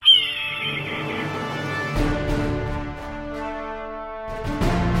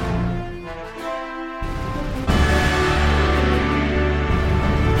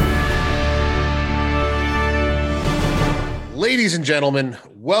Ladies and gentlemen,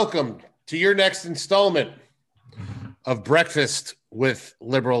 welcome to your next installment of Breakfast with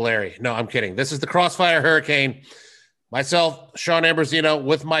Liberal Larry. No, I'm kidding. This is the Crossfire Hurricane. Myself, Sean Ambrosino,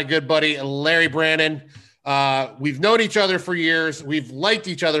 with my good buddy, Larry Brannon. We've known each other for years. We've liked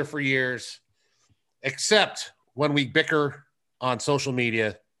each other for years, except when we bicker on social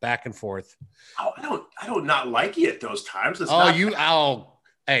media back and forth. Oh, I don't not like you at those times.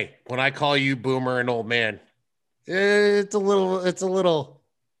 Hey, when I call you boomer and old man, it's a little.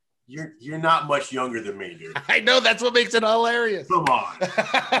 You're not much younger than me, dude. I know, that's what makes it hilarious. Come on.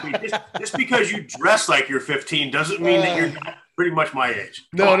 I mean, just because you dress like you're 15 doesn't mean that you're not pretty much my age.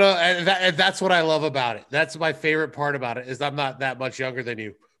 No, and that's what I love about it. That's my favorite part about it, is I'm not that much younger than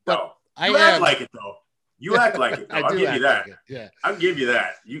you. But no, you act like it though. You act like it though. I'll give you that. Like yeah. I'll give you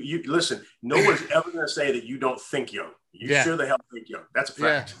that. You listen, no one's ever gonna say that you don't think young. You sure the hell think young. That's a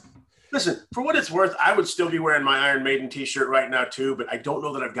fact. Yeah. Listen, for what it's worth, I would still be wearing my Iron Maiden t-shirt right now too, but I don't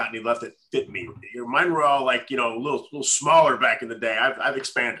know that I've got any left that fit me. Mine were all like, a little smaller back in the day. I've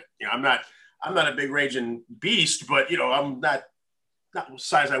expanded. I'm not a big raging beast, but I'm not the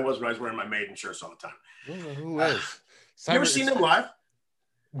size I was when I was wearing my Maiden shirts all the time. Who is? You ever seen them live?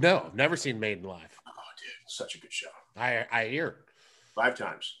 No, never seen Maiden live. Oh, dude, such a good show. I hear. 5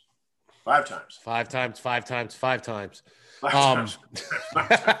 times. 5 times.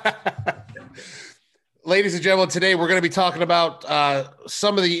 Ladies and gentlemen, today we're going to be talking about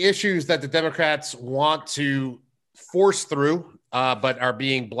some of the issues that the Democrats want to force through, but are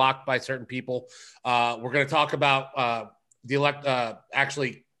being blocked by certain people. We're going to talk about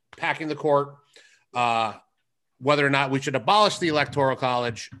actually packing the court, whether or not we should abolish the Electoral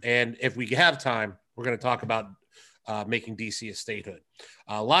College, and if we have time, we're going to talk about making DC a statehood.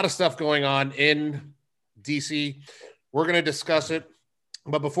 A lot of stuff going on in DC. We're going to discuss it.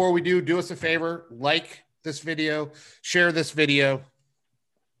 But before we do us a favor, like this video, share this video.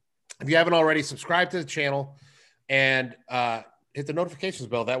 If you haven't already, subscribe to the channel and hit the notifications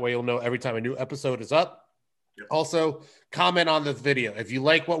bell. That way you'll know every time a new episode is up. Yep. Also, comment on this video. If you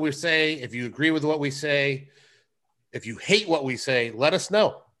like what we say, if you agree with what we say, if you hate what we say, let us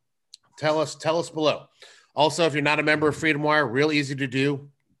know. Tell us below. Also, if you're not a member of Freedom Wire, real easy to do.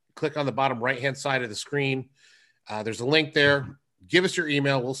 Click on the bottom right-hand side of the screen. There's a link there. Give us your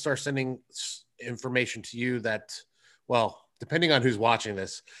email. We'll start sending information to you that, well, depending on who's watching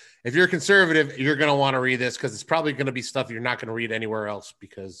this. If you're a conservative, you're going to want to read this because it's probably going to be stuff you're not going to read anywhere else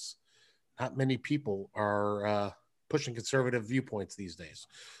because not many people are pushing conservative viewpoints these days.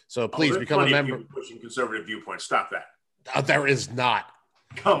 So please become a member. Pushing conservative viewpoints. Stop that. There is not.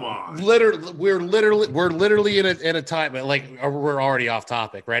 Come on. We're literally in a time like we're already off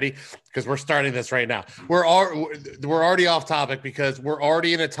topic. Ready? Because we're starting this right now. We're already off topic because we're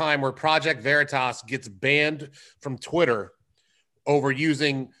already in a time where Project Veritas gets banned from Twitter over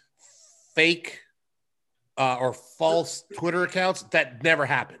using fake or false Twitter accounts. That never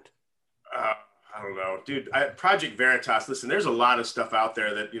happened. I don't know, dude. Project Veritas. Listen, there's a lot of stuff out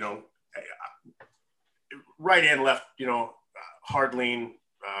there that right and left. Hard lean.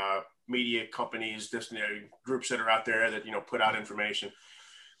 Media companies, groups that are out there that put out information.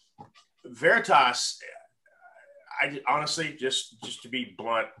 Veritas, I honestly, just to be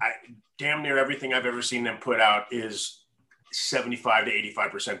blunt, damn near everything I've ever seen them put out is 75 to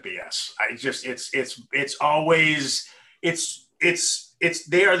 85% BS.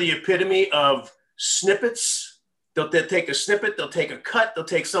 They are the epitome of snippets. They'll take a snippet, they'll take a cut, they'll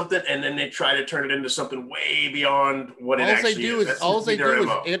take something, and then they try to turn it into something way beyond what it actually is.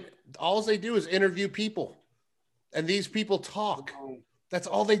 All they do is interview people, and these people talk. That's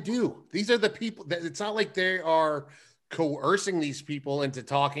all they do. These are the people. It's not like they are coercing these people into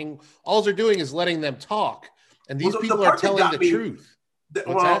talking. All they're doing is letting them talk, and these people are telling the truth.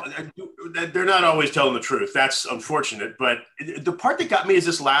 They're not always telling the truth. That's unfortunate. But the part that got me is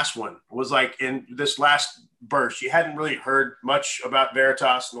this last one was like in this last burst. You hadn't really heard much about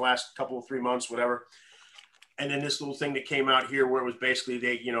Veritas in the last couple of 3 months, whatever. And then this little thing that came out here where it was basically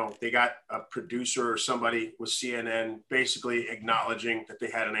they got a producer or somebody with CNN basically acknowledging that they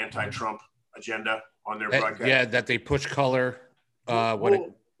had an anti-Trump agenda on their broadcast. Yeah, that they push color.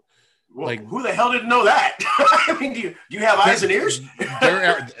 Who the hell didn't know that? I mean, do you have eyes and ears?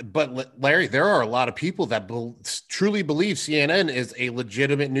 But Larry, there are a lot of people that truly believe CNN is a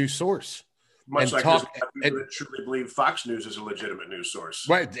legitimate news source. Much like people that truly believe Fox News is a legitimate news source.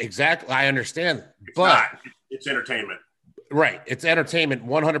 Right, exactly. I understand. It's entertainment. Right. It's entertainment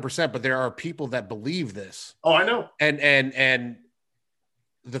 100%, but there are people that believe this. Oh, I know. And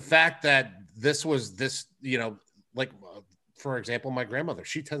the fact that this was this, like, for example, my grandmother,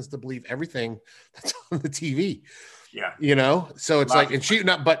 she tends to believe everything that's on the TV. Yeah. So it's like, and she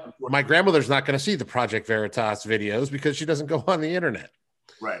not, but my grandmother's not going to see the Project Veritas videos because she doesn't go on the internet.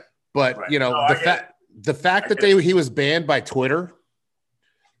 Right. But, right. The fact that he was banned by Twitter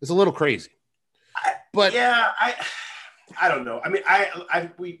is a little crazy. I don't know. I mean,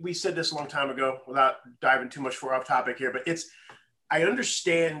 we said this a long time ago without diving too much off topic here, but I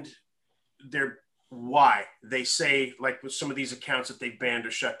understand why they say, like with some of these accounts that they banned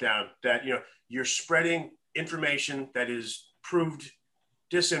or shut down, that, you're spreading information that is proved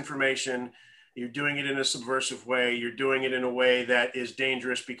disinformation. You're doing it in a subversive way. You're doing it in a way that is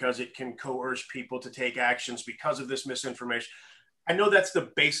dangerous because it can coerce people to take actions because of this misinformation. I know that's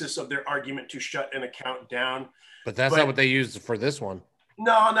the basis of their argument to shut an account down. But that's not what they used for this one.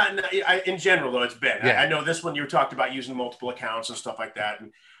 No, not in general, though, it's been. Yeah. I know this one you talked about using multiple accounts and stuff like that.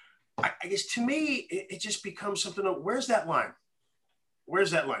 And I guess to me, it just becomes something of, where's that line?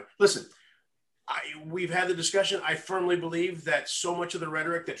 Where's that line? Listen, we've had the discussion. I firmly believe that so much of the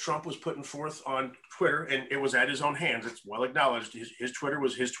rhetoric that Trump was putting forth on Twitter, and it was at his own hands, it's well acknowledged, his Twitter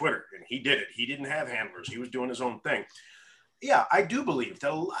was his Twitter, and he did it. He didn't have handlers. He was doing his own thing. Yeah, I do believe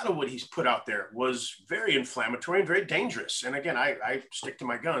that a lot of what he's put out there was very inflammatory and very dangerous. And again, I stick to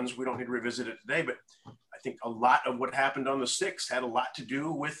my guns. We don't need to revisit it today, but I think a lot of what happened on the 6th had a lot to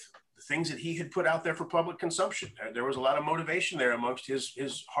do with the things that he had put out there for public consumption. There was a lot of motivation there amongst his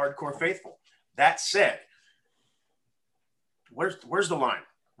hardcore faithful. That said, where's the line?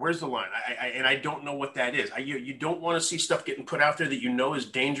 Where's the line? I don't know what that is. You don't want to see stuff getting put out there that is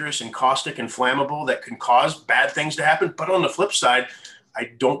dangerous and caustic and flammable that can cause bad things to happen. But on the flip side,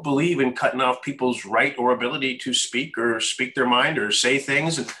 I don't believe in cutting off people's right or ability to speak their mind or say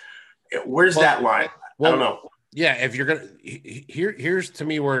things. And where's that line? I don't know. Yeah, if you're gonna here's to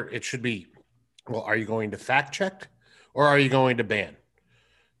me where it should be. Well, are you going to fact check or are you going to ban?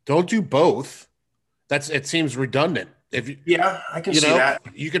 Don't do both. It seems redundant. I can see that.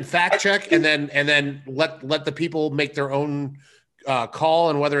 You can fact check and then let the people make their own call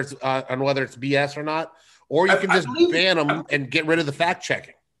on whether it's BS or not, or you can just ban them and get rid of the fact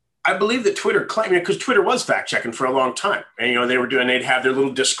checking. I believe that Twitter claimed, because Twitter was fact checking for a long time, and they'd have their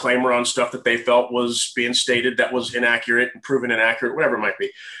little disclaimer on stuff that they felt was being stated that was inaccurate and proven inaccurate, whatever it might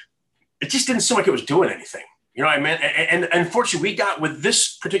be. It just didn't seem like it was doing anything. You know what I mean? And unfortunately, we got with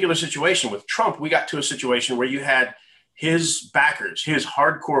this particular situation with Trump, we got to a situation where you had his backers, his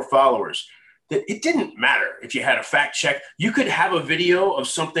hardcore followers, that it didn't matter if you had a fact check. You could have a video of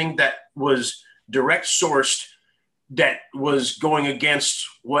something that was direct sourced that was going against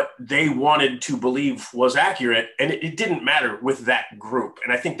what they wanted to believe was accurate. And it didn't matter with that group.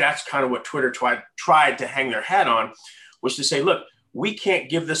 And I think that's kind of what Twitter tried to hang their hat on, was to say, look, we can't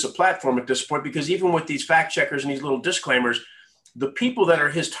give this a platform at this point, because even with these fact checkers and these little disclaimers, the people that are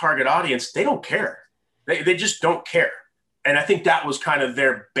his target audience, they don't care. They just don't care. And I think that was kind of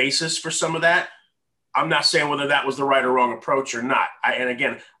their basis for some of that. I'm not saying whether that was the right or wrong approach or not. And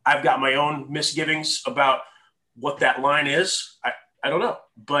again, I've got my own misgivings about what that line is. I don't know,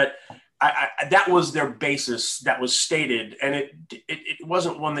 but that was their basis that was stated. And it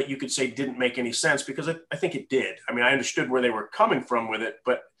wasn't one that you could say didn't make any sense, because I think it did. I mean, I understood where they were coming from with it,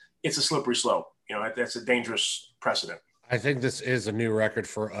 but it's a slippery slope. That's a dangerous precedent. I think this is a new record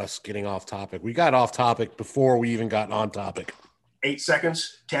for us getting off topic. We got off topic before we even got on topic. 8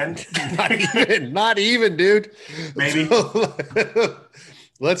 seconds, 10. not even, dude. Maybe. So,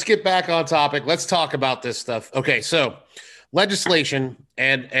 let's get back on topic. Let's talk about this stuff. Okay, so legislation,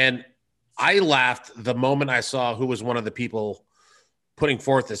 and I laughed the moment I saw who was one of the people putting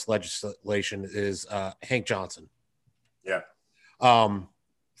forth this legislation is Hank Johnson. Yeah.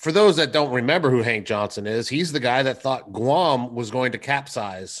 For those that don't remember who Hank Johnson is, he's the guy that thought Guam was going to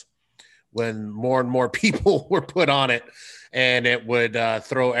capsize when more and more people were put on it, and it would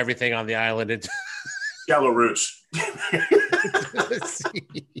throw everything on the island into shallow roots.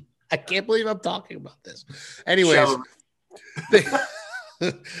 I can't believe I'm talking about this. Anyways,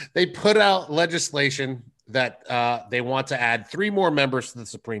 they put out legislation that they want to add 3 more members to the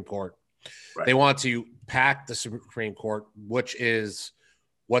Supreme Court. Right. They want to pack the Supreme Court, which is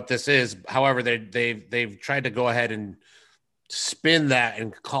what this is. However, they've tried to go ahead and spin that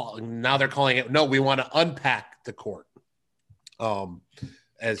and now they're calling it, no, we want to unpack the court.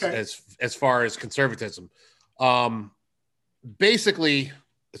 As far as conservatism, basically,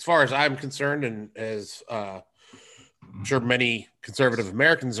 as far as I'm concerned, and as I'm sure many conservative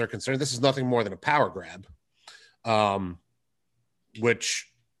Americans are concerned, this is nothing more than a power grab,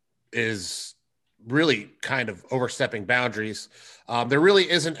 which is really kind of overstepping boundaries. There really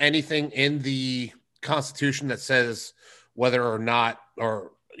isn't anything in the Constitution that says whether or not,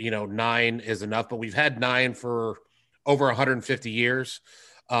 9 is enough, but we've had 9 for over 150 years.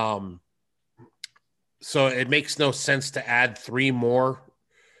 So it makes no sense to add 3 more.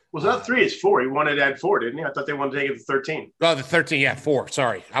 Was that 3? It's 4. He wanted to add 4, didn't he? I thought they wanted to take it to 13. Oh, the 13. Yeah, 4.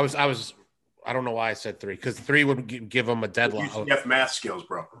 Sorry. I don't know why I said 3, because 3 would give them a deadlock. UCF math skills,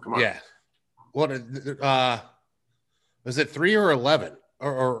 bro. Come on. Yeah. What was it 3 or 11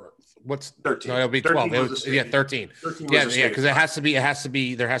 or what's 13? No, it'll be 12. 13. 13 yeah, because there has to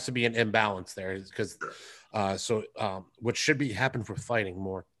be an imbalance there, because which should be happen for fighting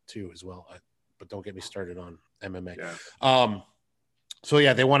more too as well. But don't get me started on MMA. Yeah. So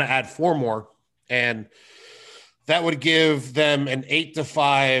yeah, they want to add 4 more, and that would give them an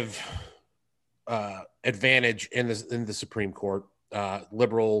 8-5 advantage in the Supreme Court,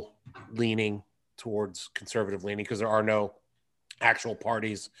 liberal leaning towards conservative leaning, because there are no actual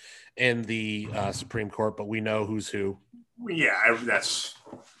parties in the Supreme Court, but we know who's who. Yeah, looks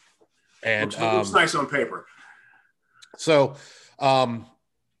nice on paper. So,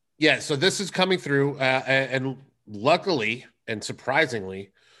 so this is coming through, and luckily and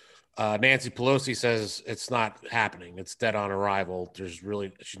surprisingly, Nancy Pelosi says it's not happening. It's dead on arrival. She's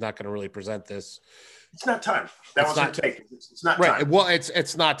not going to really present this. It's not time. That was her take. It's not right. Time. Well,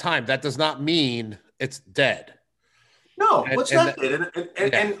 it's not time. That does not mean it's dead. No, it's not dead.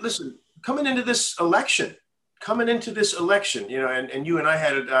 And listen, coming into this election, and you and I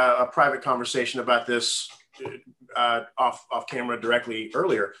had a private conversation about this off camera directly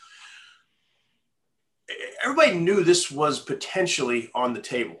earlier. Everybody knew this was potentially on the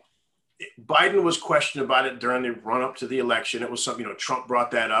table. Biden was questioned about it during the run up to the election. It was something, Trump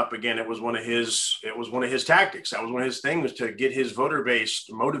brought that up again. It was one of his tactics. That was one of his things, to get his voter base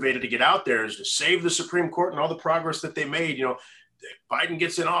motivated to get out there, is to save the Supreme Court and all the progress that they made. Biden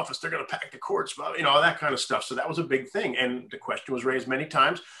gets in office, they're going to pack the courts, all that kind of stuff. So that was a big thing. And the question was raised many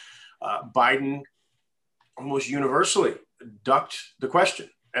times. Biden almost universally ducked the question.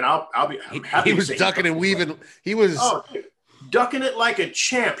 And I'm happy. He was ducking and weaving. He was ducking it like a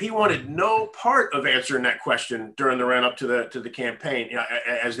champ. He wanted no part of answering that question during the run up to the campaign,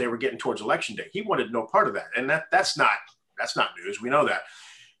 as they were getting towards election day. He wanted no part of that, and that's not news. We know that.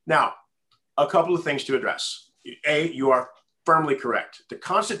 Now, a couple of things to address. A, you are firmly correct. The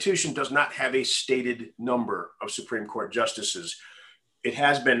Constitution does not have a stated number of Supreme Court justices. It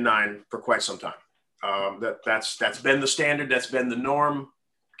has been 9 for quite some time. That's been the standard. That's been the norm.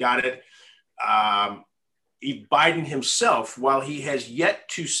 Got it. Biden himself, while he has yet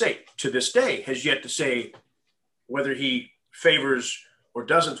to say, to this day, has yet to say whether he favors or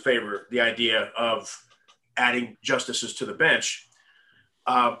doesn't favor the idea of adding justices to the bench,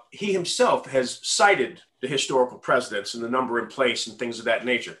 he himself has cited the historical precedents and the number in place and things of that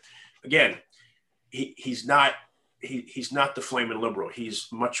nature. Again, he's not the flaming liberal. He's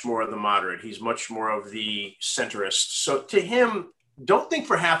much more of the moderate. He's much more of the centrist. So to him, don't think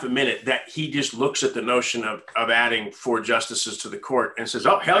for half a minute that he just looks at the notion of adding 4 justices to the court and says,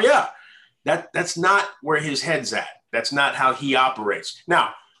 oh, hell yeah. That's not where his head's at. That's not how he operates.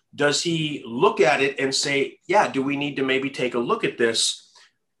 Now, does he look at it and say, yeah, do we need to maybe take a look at this,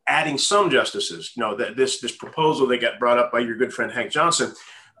 adding some justices? This proposal that got brought up by your good friend Hank Johnson,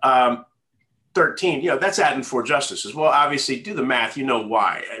 13, that's adding 4 justices. Well, obviously, do the math. You know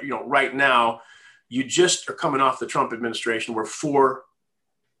why. Right now, you just are coming off the Trump administration where 4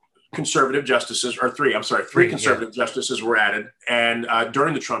 conservative justices, or 3 conservative justices were added. And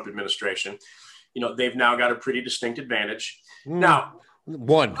during the Trump administration, they've now got a pretty distinct advantage. Now,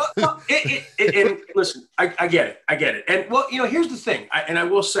 1. And listen, I get it. And well, here's the thing. I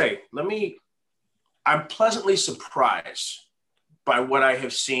will say, I'm pleasantly surprised by what I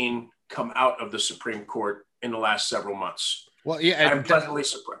have seen come out of the Supreme Court in the last several months. Well, yeah, I'm pleasantly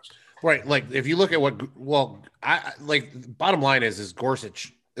surprised. Right. Like, if you look at bottom line is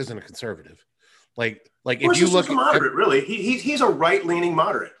Gorsuch isn't a conservative. Like if you look at moderate, really, he's a right-leaning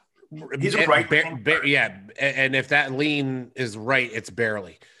moderate. He's a right. Yeah. And if that lean is right, it's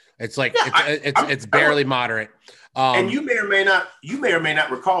barely. It's like, it's barely moderate. And you may or may not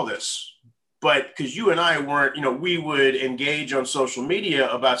recall this, but because you and I weren't, we would engage on social media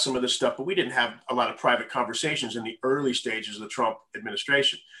about some of this stuff, but we didn't have a lot of private conversations in the early stages of the Trump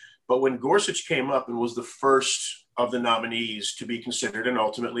administration. But when Gorsuch came up and was the first of the nominees to be considered and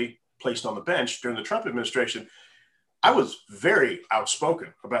ultimately placed on the bench during the Trump administration, I was very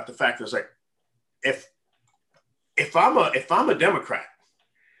outspoken about the fact that it's like, if I'm a Democrat,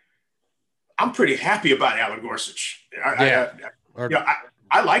 I'm pretty happy about Alan Gorsuch. I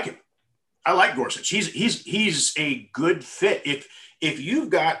like him. I like Gorsuch. He's a good fit. If you've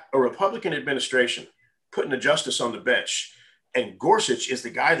got a Republican administration putting a justice on the bench, and Gorsuch is the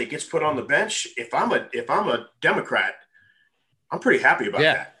guy that gets put on the bench, if I'm a Democrat, I'm pretty happy about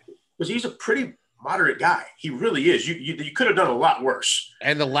that, because he's a pretty moderate guy. He really is. You could have done a lot worse.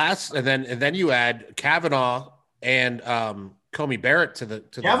 And then you add Kavanaugh and Comey Barrett to the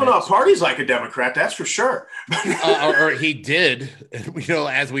Kavanaugh parties like a Democrat, that's for sure. Or he did,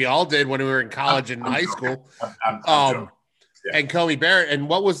 as we all did when we were in college and high school. I'm joking. Yeah. And Comey Barrett, and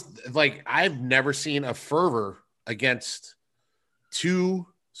what was like, I've never seen a fervor against two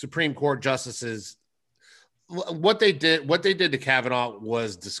Supreme Court justices. What they did to Kavanaugh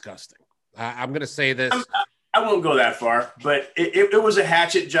was disgusting. I'm going to say this. I won't go that far, but it was a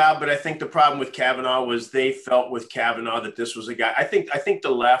hatchet job. But I think the problem with Kavanaugh was they felt with Kavanaugh that this was a guy. I think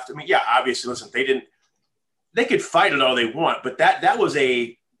the left, I mean, yeah, obviously, listen, they could fight it all they want, but that was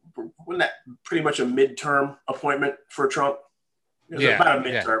wasn't that pretty much a midterm appointment for Trump? It was about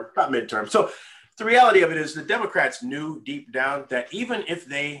midterm. So the reality of it is the Democrats knew deep down that even if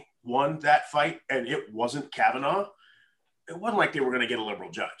they won that fight and it wasn't Kavanaugh, it wasn't like they were going to get a liberal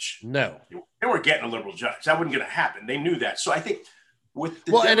judge. No. They weren't getting a liberal judge. That wasn't going to happen. They knew that. So I think with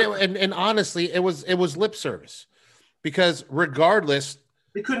the and honestly, it was lip service, because regardless,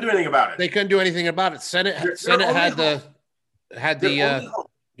 they couldn't do anything about it. They couldn't do anything about it. Senate was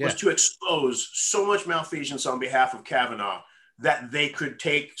to expose so much malfeasance on behalf of Kavanaugh that they could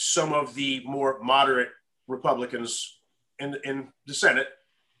take some of the more moderate Republicans in the Senate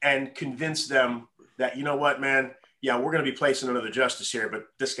and convince them that, you know what, man, yeah, we're going to be placing another justice here, but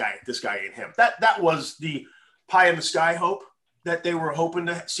this guy ain't him. That was the pie in the sky hope that they were hoping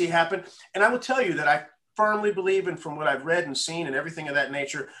to see happen. And I will tell you that I firmly believe, and from what I've read and seen and everything of that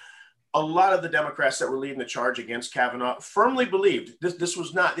nature, a lot of the Democrats that were leading the charge against Kavanaugh firmly believed this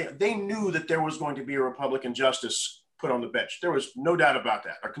was not, they knew that there was going to be a Republican justice put on the bench. There was no doubt about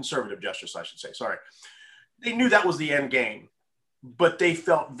that, or conservative justice, I should say, sorry. They knew that was the end game, but they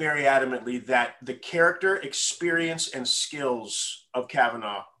felt very adamantly that the character, experience, and skills of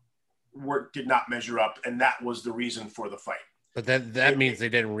Kavanaugh did not measure up, and that was the reason for the fight. But that means they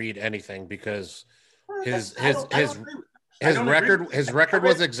didn't read anything, because his record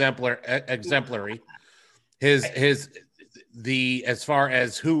was exemplary. As far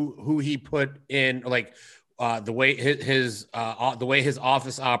as who he put in, like the way his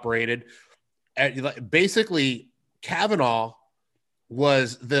office operated, basically Kavanaugh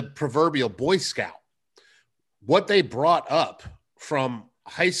was the proverbial Boy Scout. What they brought up from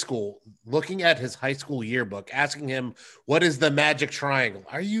high school, looking at his high school yearbook, asking him, what is the magic triangle?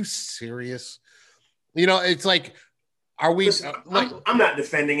 Are you serious? It's like, are we? Listen, I'm not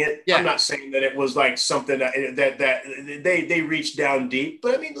defending it. Yeah. I'm not saying that it was like something that they reached down deep.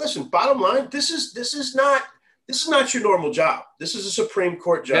 But I mean, listen. Bottom line, this is not your normal job. This is a Supreme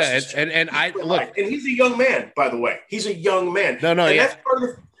Court justice. Yeah, and he's a young man, by the way. He's a young man. That's part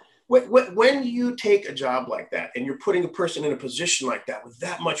of when you take a job like that and you're putting a person in a position like that with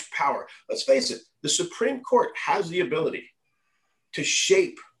that much power. Let's face it, the Supreme Court has the ability to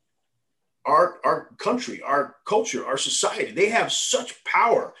shape our country, our culture, our society. They have such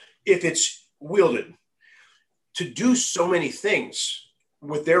power if it's wielded to do so many things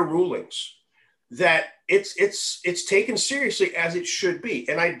with their rulings that it's taken seriously, as it should be.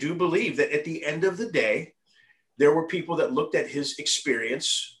 And I do believe that at the end of the day, there were people that looked at his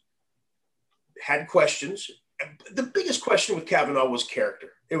experience, had questions. The biggest question with Kavanaugh was character.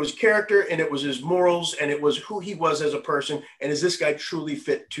 It was character, and it was his morals, and it was who he was as a person. And is this guy truly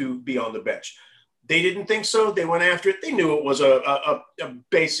fit to be on the bench? They didn't think so. They went after it. They knew it was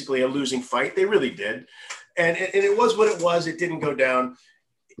basically a losing fight. They really did. And it was what it was. It didn't go down.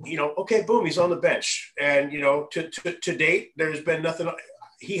 Okay, boom, he's on the bench. And, to date, there's been nothing.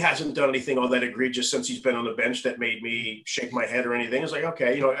 He hasn't done anything all that egregious since he's been on the bench that made me shake my head or anything. It's like,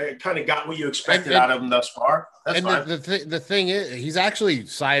 okay, I kind of got what you expected out of him thus far. That's fine. The thing is, he's actually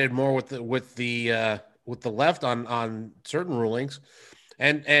sided more with the left on certain rulings,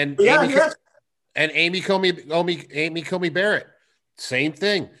 and Amy Comey Barrett, same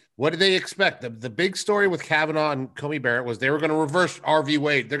thing. What did they expect? The big story with Kavanaugh and Comey Barrett was they were going to reverse R. V.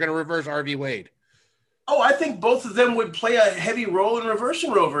 Wade. They're going to reverse R. V. Wade. Oh, I think both of them would play a heavy role in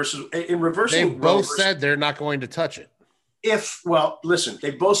reversing Roe versus. They both said they're not going to touch it. Listen,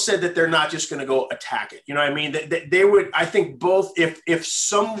 they both said that they're not just going to go attack it. You know what I mean? They would, I think both, if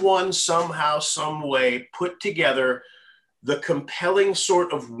someone somehow, some way put together the compelling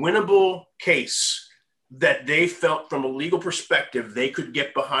sort of winnable case that they felt from a legal perspective they could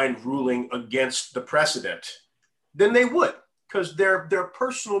get behind ruling against the precedent, then they would, because their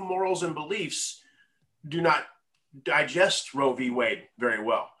personal morals and beliefs do not digest Roe v. Wade very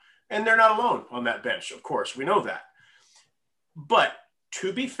well. And they're not alone on that bench, of course. We know that. But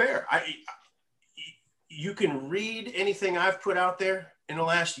to be fair, you can read anything I've put out there in the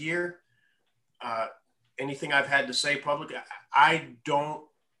last year, anything I've had to say publicly. I don't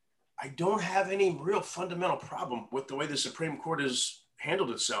have any real fundamental problem with the way the Supreme Court has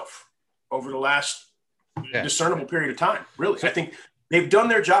handled itself over the last discernible period of time. Really, I think they've done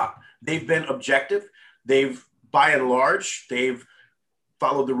their job. They've been objective. They've, by and large, they've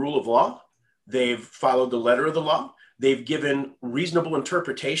followed the rule of law. They've followed the letter of the law. They've given reasonable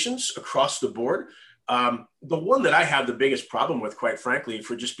interpretations across the board. The one that I have the biggest problem with, quite frankly,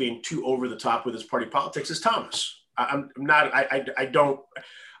 for just being too over the top with his party politics is Thomas. I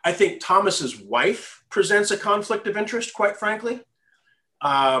think Thomas's wife presents a conflict of interest, quite frankly,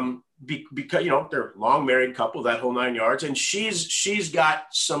 because, they're a long married couple, that whole 9 yards. And she's got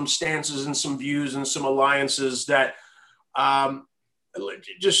some stances and some views and some alliances that,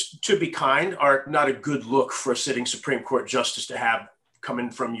 just to be kind, are not a good look for a sitting Supreme Court justice to have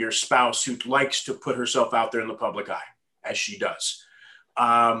coming from your spouse who likes to put herself out there in the public eye, as she does.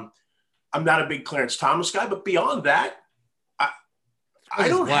 I'm not a big Clarence Thomas guy, but beyond that, I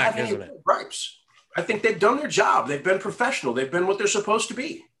don't have any gripes. I think they've done their job. They've been professional. They've been what they're supposed to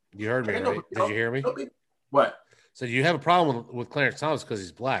be. You heard me, right? Did you hear me? What? So you have a problem with Clarence Thomas because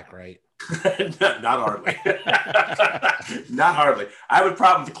he's black, right? Not hardly. Not hardly. I have a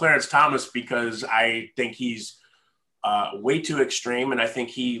problem with Clarence Thomas because I think he's way too extreme, and I think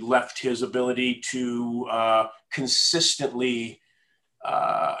he left his ability to consistently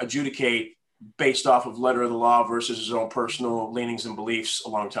adjudicate based off of letter of the law versus his own personal leanings and beliefs a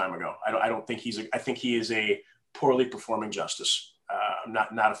long time ago. I don't think I think he is a poorly performing justice. I'm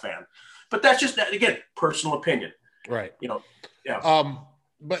not a fan, but that's just, again, personal opinion. Right. Yeah.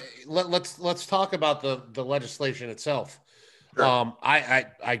 But let's talk about the legislation itself. Sure.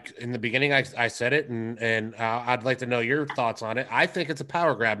 I in the beginning I said it, and I'd like to know your thoughts on it. I think it's a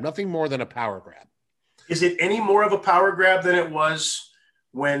power grab, nothing more than a power grab. Is it any more of a power grab than it was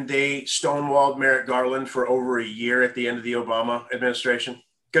when they stonewalled Merrick Garland for over a year at the end of the Obama administration?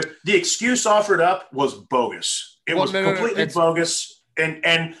 Because the excuse offered up was bogus. It was completely bogus.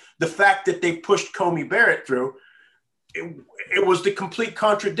 And the fact that they pushed Comey Barrett through, it was the complete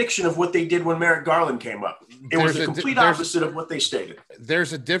contradiction of what they did when Merrick Garland came up. It was the complete opposite of what they stated.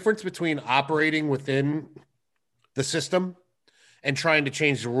 There's a difference between operating within the system and trying to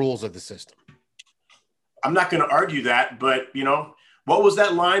change the rules of the system. I'm not going to argue that, but what was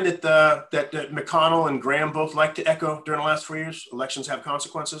that line that that McConnell and Graham both like to echo during the last 4 years? Elections have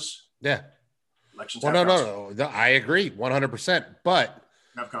consequences. Yeah. Elections. Well, no. I agree 100%. But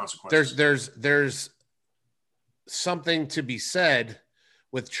have consequences. There's something to be said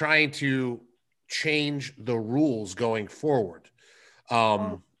with trying to change the rules going forward.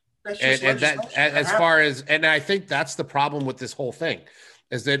 And that, as far as, and I think that's the problem with this whole thing,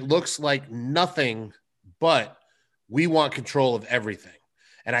 is that it looks like nothing but we want control of everything.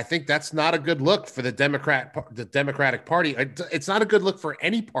 And I think that's not a good look for the Democratic Party. It's not a good look for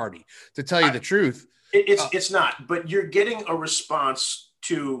any party, to tell you the truth. It's not, but you're getting a response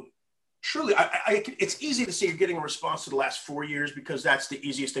to truly, it's easy to say you're getting a response to the last 4 years because that's the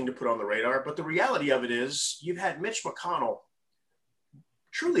easiest thing to put on the radar. But the reality of it is you've had Mitch McConnell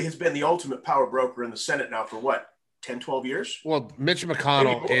truly has been the ultimate power broker in the Senate now for what, 10, 12 years? Well, Mitch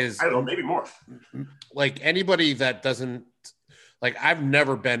McConnell is, I don't know, maybe more. Like anybody that doesn't, like, I've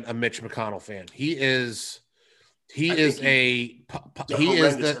never been a Mitch McConnell fan. He is the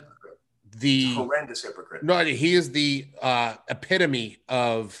horrendous hypocrite. No, he is the epitome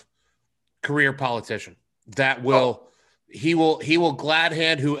of career politician that will, he will glad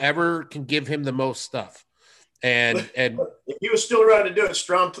hand whoever can give him the most stuff. And if he was still around to do it,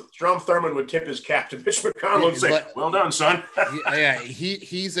 Strom Thurmond would tip his cap to Mitch McConnell and say, "Well done, son."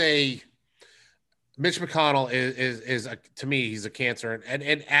 Mitch McConnell is to me, he's a cancer, and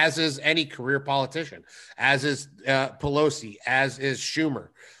as is any career politician, as is Pelosi, as is Schumer,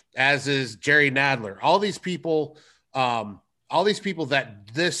 as is Jerry Nadler. All these people that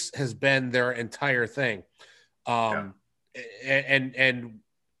this has been their entire thing, and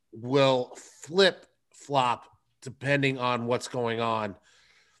will flip-flop depending on what's going on.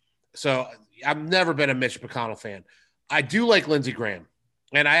 So I've never been a Mitch McConnell fan. I do like Lindsey Graham.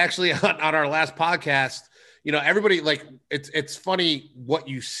 And I actually, on our last podcast, everybody, like, it's funny what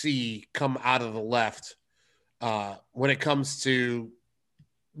you see come out of the left when it comes to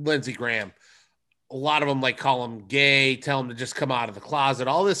Lindsey Graham. A lot of them like call him gay, tell him to just come out of the closet,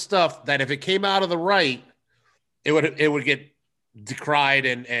 all this stuff that if it came out of the right, it would get decried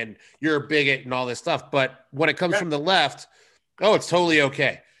and you're a bigot and all this stuff. But when it comes from the left, it's totally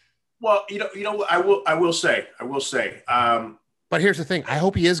okay. Well, I will say, But here's the thing. I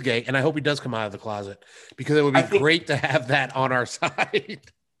hope he is gay, and I hope he does come out of the closet, because it would be great to have that on our side.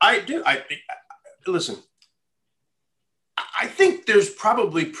 I do. Listen, I think there's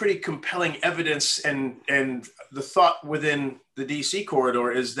probably pretty compelling evidence, and the thought within the DC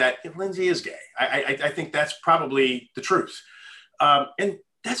corridor is that Lindsey is gay. I think that's probably the truth. And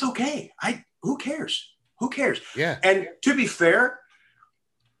that's okay. Who cares? Who cares? Yeah. And to be fair,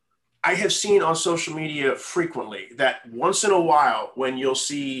 I have seen on social media frequently that once in a while, when you'll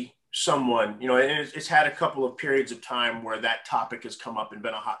see someone, and it's had a couple of periods of time where that topic has come up and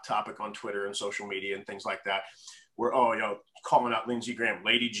been a hot topic on Twitter and social media and things like that, where, calling out Lindsey Graham,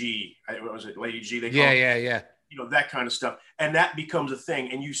 Lady G, what was it, Lady G? They call yeah. That kind of stuff. And that becomes a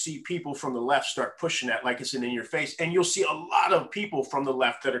thing. And you see people from the left start pushing that like it's in your face. And you'll see a lot of people from the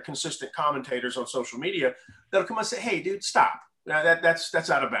left that are consistent commentators on social media that'll come and say, hey, dude, stop. That's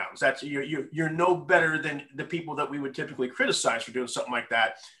out of bounds. You're no better than the people that we would typically criticize for doing something like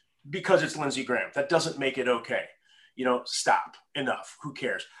that because it's Lindsey Graham. That doesn't make it okay. Stop. Enough. Who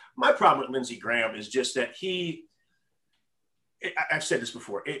cares? My problem with Lindsey Graham is just that I've said this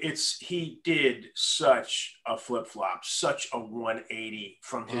before. He did such a flip-flop, such a 180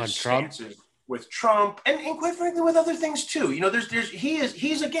 from his stances with Trump, and quite frankly with other things too. He's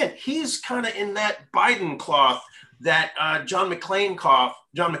kind of in that Biden cloth, that John McCain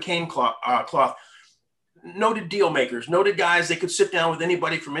cloth. Noted deal makers, noted guys that could sit down with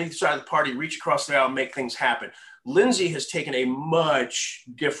anybody from any side of the party, reach across the aisle, and make things happen. Lindsey has taken a much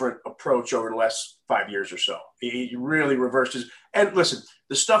different approach over the last 5 years or so. He really reversed his. And listen,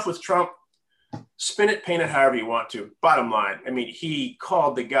 the stuff with Trump, spin it, paint it however you want to. Bottom line, he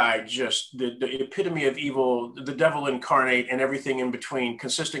called the guy just the epitome of evil, the devil incarnate, and everything in between.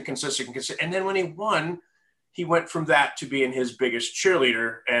 Consistent. And then when he won, he went from that to being his biggest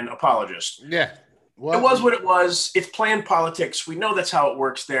cheerleader and apologist. Yeah. Well, it was what it was. It's planned politics. We know that's how it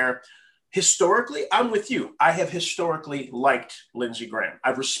works there. Historically, I'm with you. I have historically liked Lindsey Graham.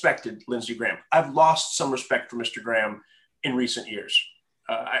 I've respected Lindsey Graham. I've lost some respect for Mr. Graham in recent years.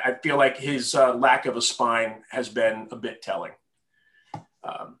 I feel like his lack of a spine has been a bit telling.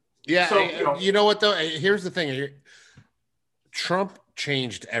 You know what, though? Here's the thing. Trump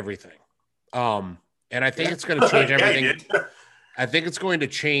changed everything. And I think it's going to change everything. I think it's going to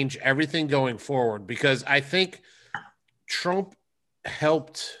change everything going forward, because I think Trump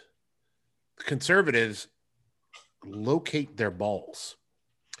helped conservatives locate their balls.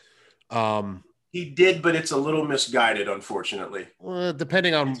 He did, but it's a little misguided, unfortunately.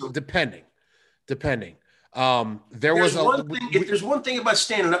 Depending. If there's one thing about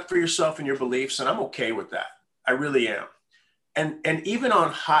standing up for yourself and your beliefs, and I'm okay with that. I really am. And even on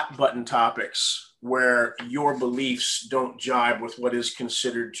hot button topics where your beliefs don't jibe with what is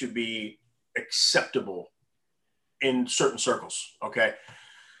considered to be acceptable in certain circles, okay?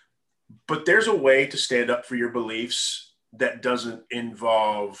 But there's a way to stand up for your beliefs that doesn't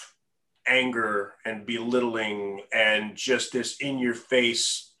involve anger and belittling and just this in your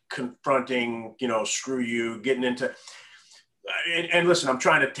face confronting, screw you, getting into. And listen, I'm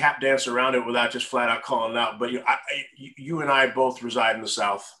trying to tap dance around it without just flat out calling it out. But you and I both reside in the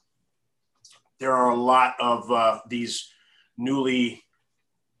South. There are a lot of these newly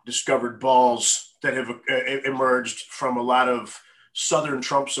discovered balls that have emerged from a lot of Southern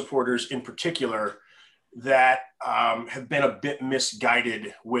Trump supporters in particular that have been a bit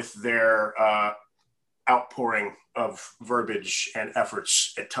misguided with their outpouring of verbiage and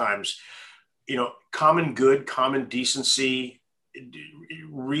efforts at times. Common good, common decency,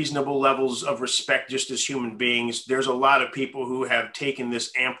 reasonable levels of respect just as human beings. There's a lot of people who have taken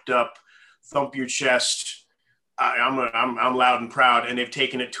this amped up, thump your chest, I'm loud and proud, and they've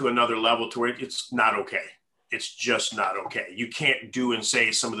taken it to another level to where it's not okay. It's just not okay. You can't do and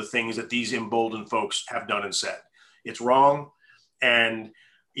say some of the things that these emboldened folks have done and said. It's wrong. And,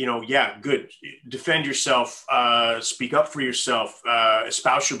 good. Defend yourself, speak up for yourself,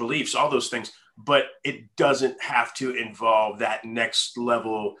 espouse your beliefs, all those things. But it doesn't have to involve that next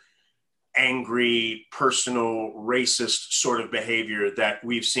level, angry, personal, racist sort of behavior that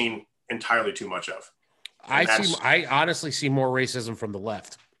we've seen entirely too much of. I honestly see more racism from the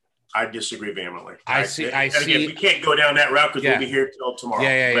left. I disagree vehemently. I see. Again, we can't go down that route because we'll be here till tomorrow.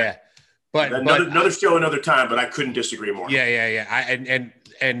 Yeah. But another show, another time. But I couldn't disagree more. Yeah.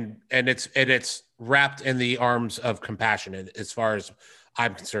 And it's wrapped in the arms of compassion. As far as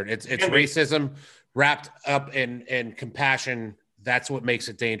I'm concerned, it's racism wrapped up in compassion. That's what makes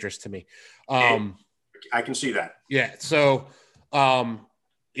it dangerous to me. I can see that. Yeah. So,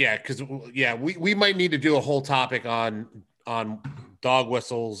 because we might need to do a whole topic on dog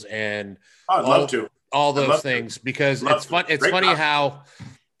whistles and I'd love to. all those things, because it's fun. It's funny how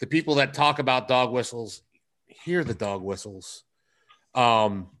the people that talk about dog whistles hear the dog whistles.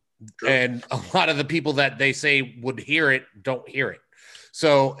 And a lot of the people that they say would hear it don't hear it.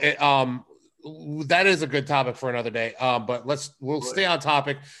 So that is a good topic for another day. But we'll stay on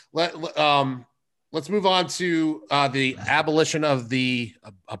topic. Let's move on to the abolition of the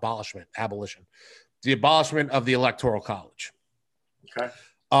Electoral College. Okay.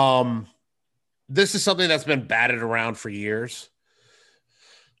 This is something that's been batted around for years,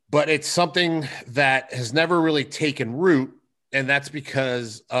 but it's something that has never really taken root. And that's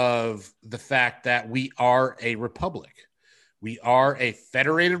because of the fact that we are a republic. We are a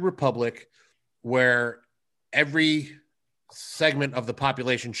federated republic where every segment of the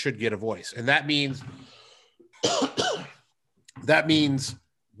population should get a voice. And that means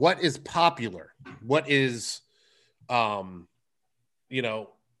what is popular, what is,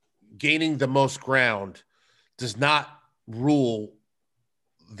 gaining the most ground does not rule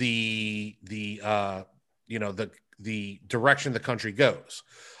the direction the country goes.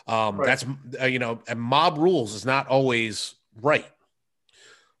 Right. That's, and mob rules is not always right.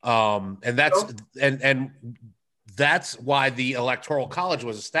 And that's why the Electoral College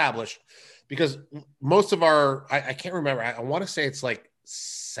was established, because most of I can't remember. I want to say it's like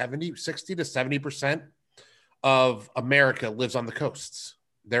 60 to 70% of America lives on the coasts.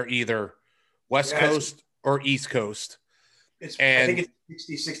 They're either West Coast or East Coast. I think it's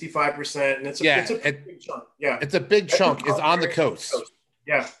 60-65%, and it's a big chunk. Yeah, it's a big chunk. It's on the coast.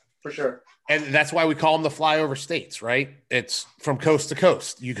 Yeah, for sure. And that's why we call them the flyover states, right? It's from coast to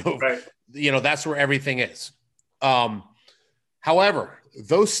coast. You go, right. That's where everything is. However,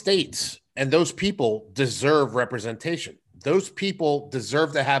 those states and those people deserve representation. Those people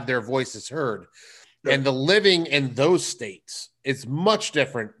deserve to have their voices heard. Sure. And the living in those states is much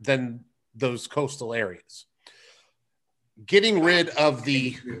different than those coastal areas. Getting rid of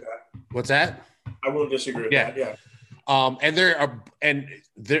what's that? I will disagree with that. Yeah. And there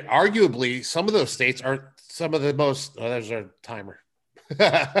arguably some of those states are some of the most. Oh, there's our timer.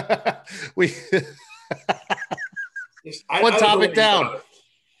 One topic down.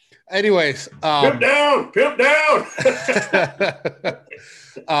 Anyways, pimp down.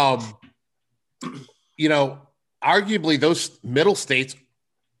 Arguably those middle states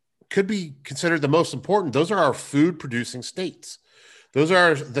could be considered the most important. Those are our food producing states. Those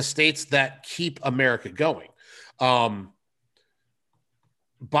are the states that keep America going.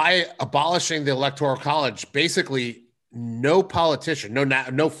 By abolishing the Electoral College, basically no politician,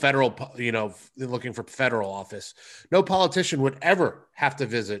 no federal, looking for federal office, no politician would ever have to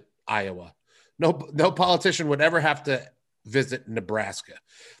visit Iowa. No politician would ever have to visit Nebraska.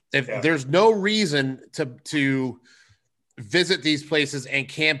 There's no reason to visit these places and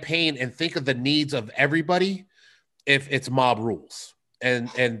campaign and think of the needs of everybody if it's mob rules. And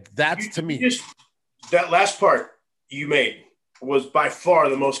that's, to me, that last part you made was by far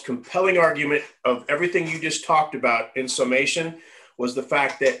the most compelling argument of everything you just talked about in summation, was the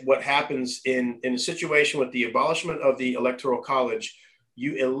fact that what happens in a situation with the abolishment of the Electoral College,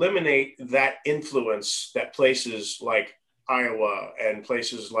 you eliminate that influence that places like Iowa and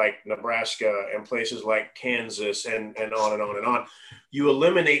places like Nebraska and places like Kansas and on and on and on. You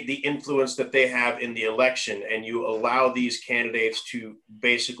eliminate the influence that they have in the election, and you allow these candidates to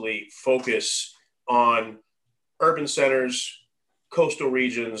basically focus on urban centers, coastal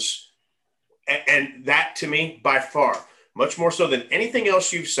regions. And that, to me, by far, much more so than anything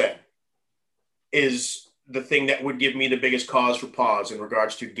else you've said, is the thing that would give me the biggest cause for pause in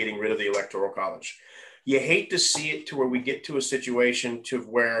regards to getting rid of the Electoral College. You hate to see it to where we get to a situation to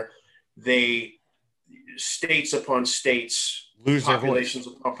where states upon states lose populations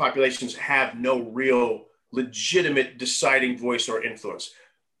their voice. Populations have no real legitimate deciding voice or influence.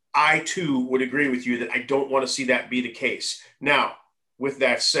 I too would agree with you that I don't want to see that be the case. Now, with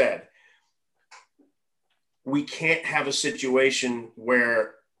that said, we can't have a situation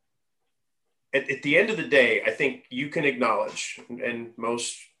where at the end of the day, I think you can acknowledge, and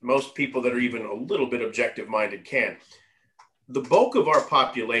most people that are even a little bit objective minded can, the bulk of our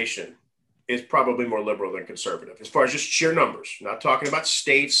population is probably more liberal than conservative, as far as just sheer numbers. Not talking about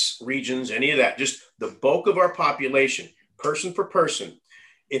states, regions, any of that, just the bulk of our population, person for person.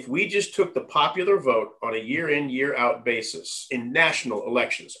 If we just took the popular vote on a year in, year out basis in national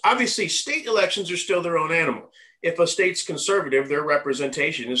elections, obviously state elections are still their own animal. If a state's conservative, their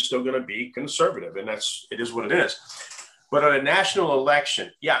representation is still going to be conservative, and it is what it is. But on a national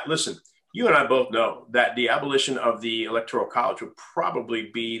election, listen, you and I both know that the abolition of the Electoral College would probably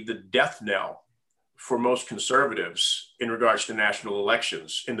be the death knell for most conservatives in regards to national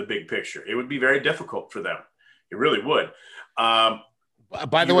elections in the big picture. It would be very difficult for them. It really would.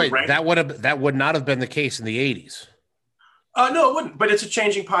 By the way, that would not have been the case in the 80s. No, it wouldn't. But it's a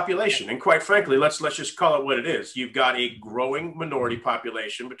changing population, and quite frankly, let's just call it what it is. You've got a growing minority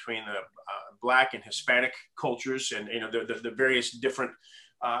population between the Black and Hispanic cultures, and the various different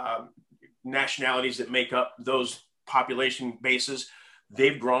nationalities that make up those population bases.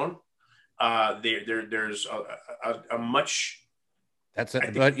 They've grown. There's a much.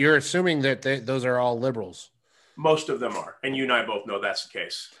 But you're assuming that those are all liberals. Most of them are, and you and I both know that's the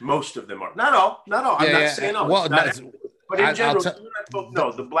case. Most of them are. Not all. I'm not saying all. Well, but in general, you and I both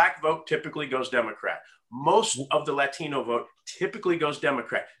know the Black vote typically goes Democrat. Most of the Latino vote typically goes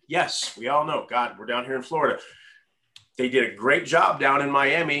Democrat. Yes, we all know. God, we're down here in Florida. They did a great job down in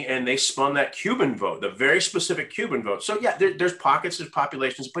Miami, and they spun that Cuban vote, the very specific Cuban vote. So yeah, there's pockets of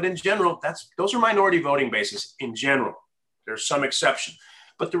populations, but in general, those are minority voting bases. In general, there's some exception,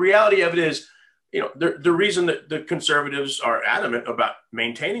 but the reality of it is, the reason that the conservatives are adamant about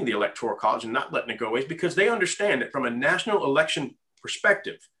maintaining the Electoral College and not letting it go away is because they understand that from a national election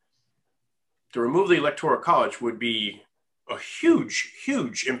perspective, to remove the Electoral College would be a huge,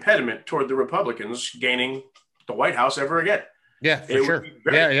 huge impediment toward the Republicans gaining the White House ever again. Yeah, for sure.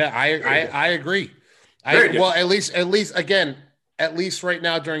 I agree. Well, at least right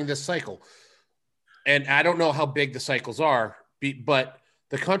now during this cycle, and I don't know how big the cycles are, but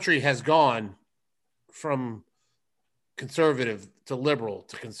the country has gone from conservative to liberal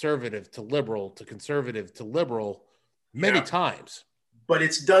to conservative to liberal to conservative to liberal many times. But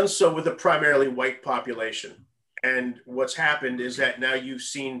it's done so with a primarily white population. And what's happened is that now you've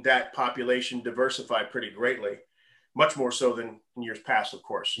seen that population diversify pretty greatly, much more so than in years past, of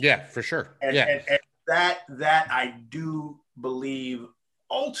course. Yeah, for sure. And that I do believe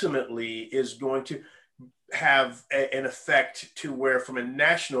ultimately is going to have an effect to where, from a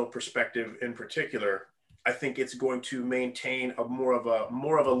national perspective in particular, I think it's going to maintain more of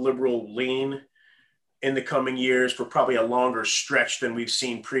a liberal lean in the coming years for probably a longer stretch than we've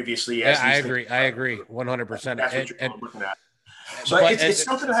seen previously. I agree 100%. That's what you're looking at. So it's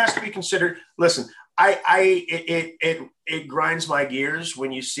something that has to be considered. Listen, it grinds my gears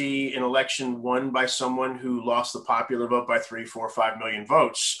when you see an election won by someone who lost the popular vote by 3, 4, 5 million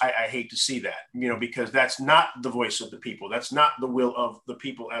votes. I hate to see that, because that's not the voice of the people. That's not the will of the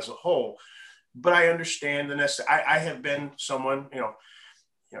people as a whole. But I understand the necessity. I have been someone,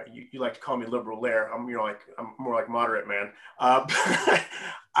 you like to call me liberal there. I'm more like moderate man. I'm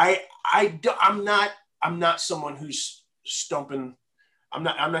not someone who's stumping. I'm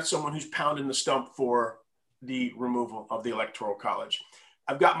not someone who's pounding the stump for the removal of the Electoral College.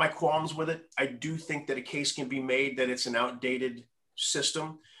 I've got my qualms with it. I do think that a case can be made that it's an outdated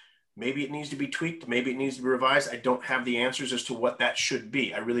system. Maybe it needs to be tweaked. Maybe it needs to be revised. I don't have the answers as to what that should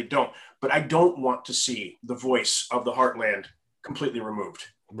be. I really don't. But I don't want to see the voice of the heartland completely removed.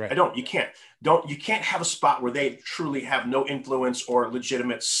 Right. I don't. You can't. You can't have a spot where they truly have no influence or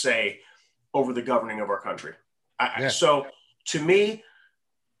legitimate say over the governing of our country. So to me,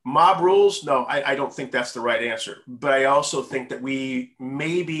 mob rules, no, I don't think that's the right answer. But I also think that we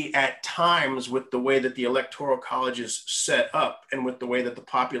maybe at times, with the way that the Electoral College is set up and with the way that the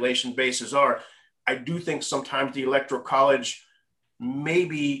population bases are, I do think sometimes the Electoral College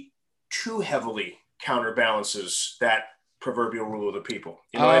maybe too heavily counterbalances that proverbial rule of the people.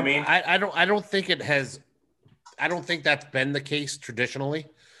 You know what I mean? I don't think it has. I don't think that's been the case traditionally.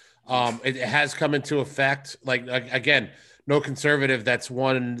 It has come into effect. Like, again, no conservative that's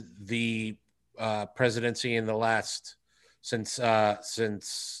won the presidency in the last since I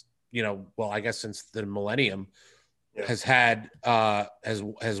guess since the millennium has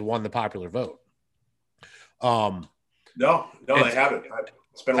won the popular vote. No, they haven't.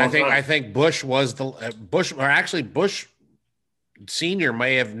 It's been a long time. I think Bush was Bush Senior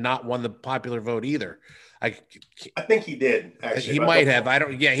may have not won the popular vote either. I think he did. Actually, he might have. I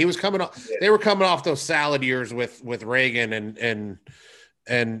don't. Yeah, he was coming off. They were coming off those salad years with Reagan and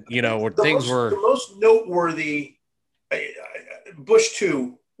where things were the most noteworthy. Bush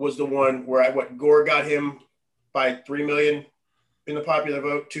 2 was the one where Gore got him by 3 million in the popular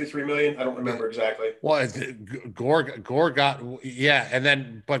vote. 2-3 million. I don't remember exactly. Well, Gore got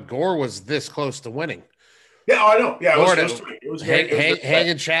but Gore was this close to winning. Yeah, I know. Yeah, it was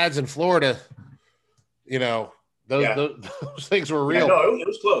hanging chads in Florida. Those things were real. Yeah, no, it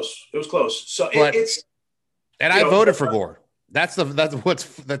was close. It was close. So I voted for Gore. That's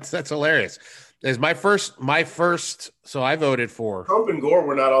hilarious. Is my first. So I voted for Trump and Gore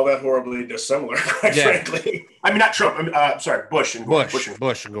were not all that horribly dissimilar, quite frankly. I mean, not Trump. Sorry, Bush and Gore.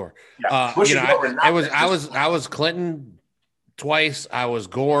 Bush and Gore. Yeah, Bush and Gore were not. I was Clinton twice. I was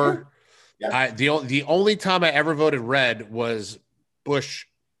Gore. Yeah. The only time I ever voted red was Bush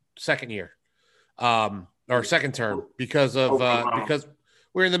second year, or second term, because because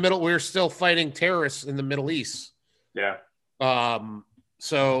we're in the middle. We're still fighting terrorists in the Middle East. Yeah.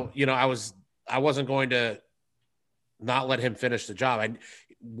 So I wasn't going to not let him finish the job.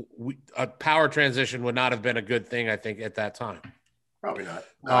 A power transition would not have been a good thing, I think, at that time. Probably not.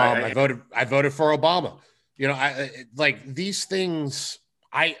 No, I voted for Obama. I like these things.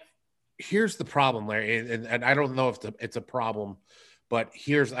 Here's the problem, Larry, and I don't know if it's a problem, but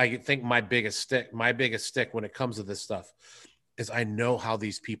I think my biggest stick when it comes to this stuff is I know how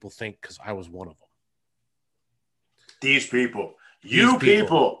these people think because I was one of them. These people. You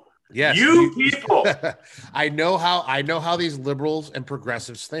people. Yes, you people. I know how these liberals and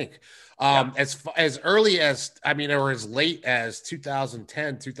progressives think. As early as or as late as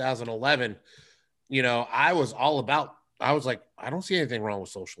 2010, 2011, I was like, I don't see anything wrong with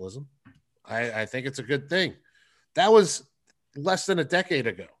socialism. I think it's a good thing. That was less than a decade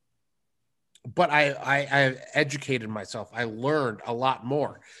ago. But I educated myself. I learned a lot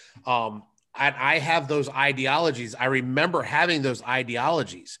more. I have those ideologies. I remember having those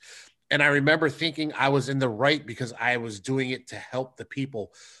ideologies. And I remember thinking I was in the right because I was doing it to help the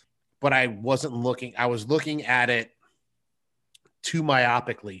people. But I was looking at it too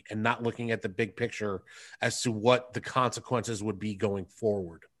myopically and not looking at the big picture as to what the consequences would be going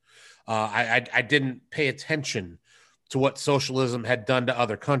forward. I didn't pay attention to what socialism had done to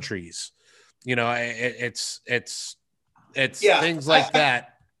other countries. It's things like that.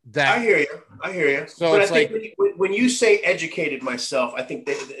 I hear you. So but it's I think when you say educated myself, I think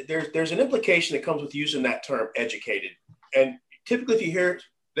there's an implication that comes with using that term educated. And typically if you hear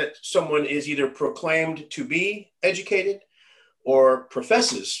that someone is either proclaimed to be educated or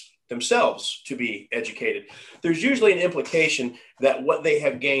professes themselves to be educated, there's usually an implication that what they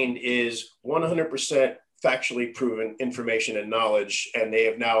have gained is 100% factually proven information and knowledge. And they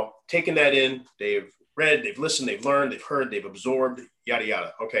have now taken that in, they've read, they've listened, they've learned, they've heard, they've absorbed, yada,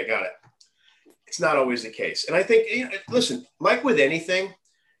 yada. Okay, got it. It's not always the case. And I think, listen, like with anything,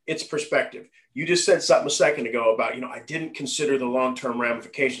 it's perspective. You just said something a second ago about, I didn't consider the long-term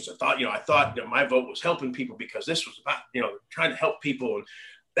ramifications. I thought my vote was helping people because this was about, trying to help people. And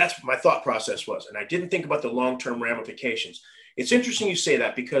that's what my thought process was. And I didn't think about the long-term ramifications. It's interesting you say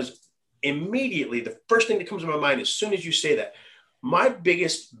that because immediately the first thing that comes to my mind as soon as you say that, my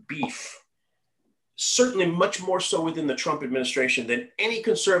biggest beef, certainly much more so within the Trump administration than any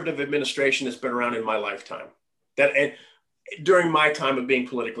conservative administration that's been around in my lifetime, and during my time of being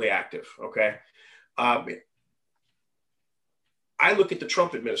politically active. Okay. I look at the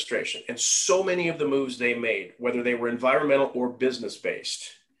Trump administration and so many of the moves they made, whether they were environmental or business-based,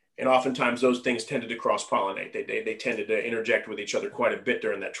 and oftentimes those things tended to cross-pollinate. They tended to interject with each other quite a bit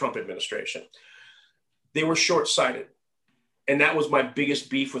during that Trump administration. They were short-sighted. And that was my biggest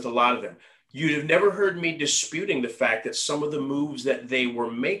beef with a lot of them. You'd have never heard me disputing the fact that some of the moves that they were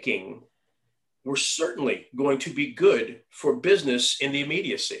making were certainly going to be good for business in the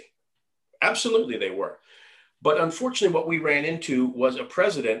immediacy. Absolutely, they were. But unfortunately, what we ran into was a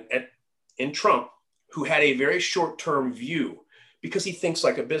president in Trump who had a very short-term view because he thinks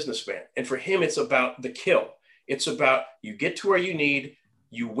like a businessman. And for him, it's about the kill. It's about you get to where you need,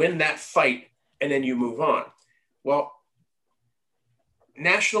 you win that fight, and then you move on. Well,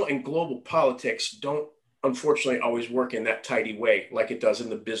 national and global politics don't unfortunately always work in that tidy way like it does in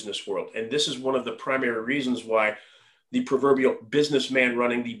the business world. And this is one of the primary reasons why the proverbial businessman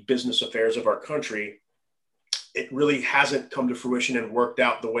running the business affairs of our country, it really hasn't come to fruition and worked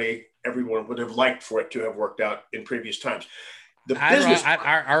out the way everyone would have liked for it to have worked out in previous times.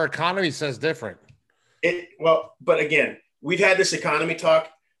 Our economy says different. But again, we've had this economy talk.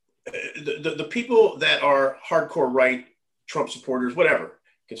 The people that are hardcore right, Trump supporters, whatever,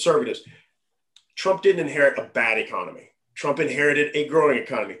 conservatives, Trump didn't inherit a bad economy. Trump inherited a growing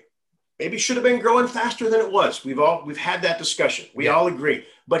economy. Maybe should have been growing faster than it was. We've had that discussion. We all agree.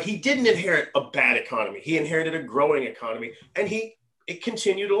 But he didn't inherit a bad economy. He inherited a growing economy, and it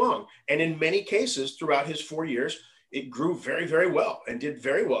continued along. And in many cases, throughout his 4 years, it grew very, very well and did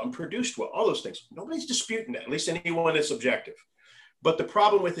very well and produced well. All those things. Nobody's disputing that, at least anyone that's objective. But the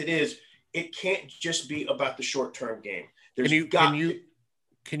problem with it is, it can't just be about the short-term game.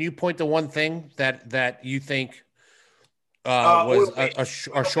 Can you point to one thing that you think was a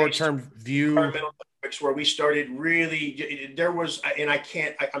short-term view? Environmental topics where we started really, there was, and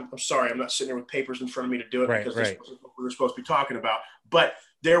I'm sorry, I'm not sitting there with papers in front of me to do it because this wasn't what we were supposed to be talking about, but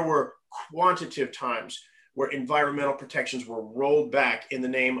there were quantitative times where environmental protections were rolled back in the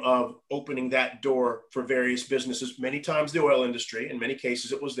name of opening that door for various businesses, many times the oil industry, in many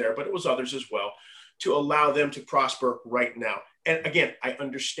cases it was there, but it was others as well, to allow them to prosper right now. And again, I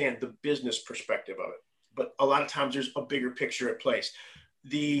understand the business perspective of it, but a lot of times there's a bigger picture at play.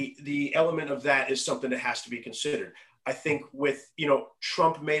 The element of that is something that has to be considered. I think with,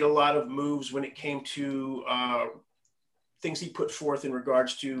 Trump made a lot of moves when it came to things he put forth in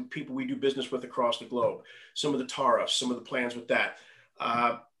regards to people we do business with across the globe, some of the tariffs, some of the plans with that,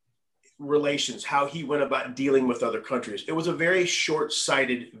 relations, how he went about dealing with other countries. It was a very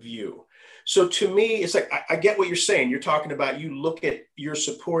short-sighted view. So to me, it's like, I get what you're saying. You're talking about, you look at your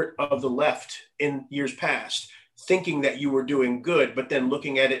support of the left in years past, thinking that you were doing good, but then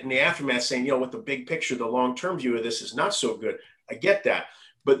looking at it in the aftermath saying, what the big picture, the long-term view of this is not so good. I get that.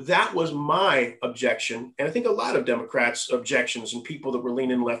 But that was my objection. And I think a lot of Democrats' objections and people that were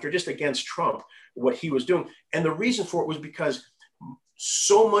leaning left are just against Trump, what he was doing. And the reason for it was because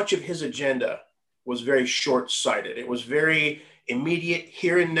so much of his agenda was very short-sighted. It was very immediate,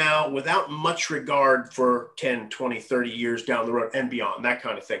 here and now, without much regard for 10, 20, 30 years down the road and beyond, that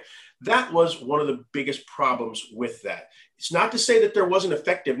kind of thing. That was one of the biggest problems with that. It's not to say that there wasn't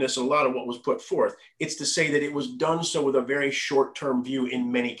effectiveness in a lot of what was put forth. It's to say that it was done so with a very short-term view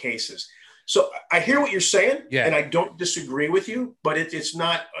in many cases. So I hear what you're saying, and I don't disagree with you, but that's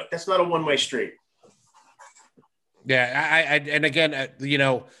not a one-way street. Yeah, and again,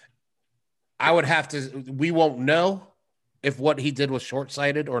 I would have to. We won't know if what he did was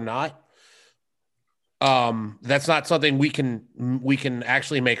short-sighted or not. That's not something we can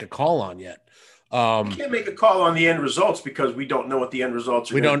actually make a call on yet. We can't make a call on the end results because we don't know what the end results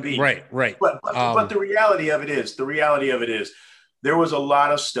are going to be. Right. But the reality of it is, there was a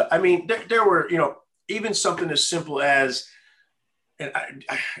lot of stuff. I mean, there were, even something as simple as, and I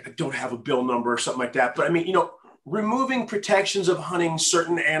don't have a bill number or something like that, but I mean, removing protections of hunting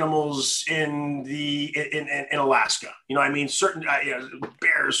certain animals in Alaska, certain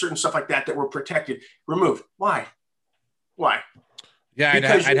bears, certain stuff like that were protected, removed. Why? Yeah,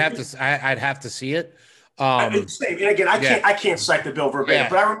 I'd have to see it. And again, I can't cite the bill verbatim,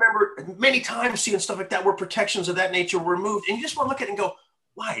 but I remember many times seeing stuff like that where protections of that nature were removed, and you just want to look at it and go,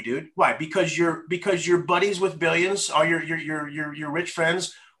 "Why, dude? Why? Because your buddies with billions, all your rich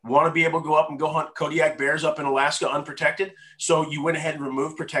friends want to be able to go up and go hunt Kodiak bears up in Alaska unprotected. So you went ahead and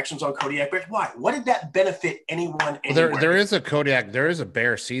removed protections on Kodiak bears. Why? What did that benefit anyone? Well, there is a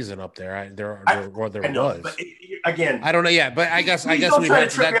bear season up there. There was. But again, I don't know. Yeah, but I guess don't try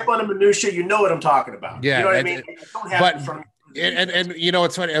to trip up on the minutia. You know what I'm talking about. Yeah, you know what I mean. Don't have it in front of me. And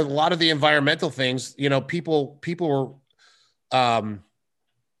it's funny. A lot of the environmental things, people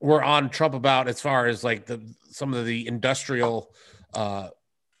were on Trump about as far as like some of the industrial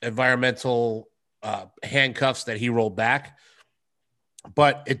environmental handcuffs that he rolled back,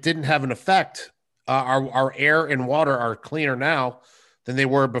 but it didn't have an effect. Our air and water are cleaner now than they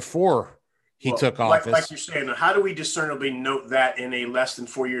were before he took office. Like you're saying, how do we discernibly note that in a less than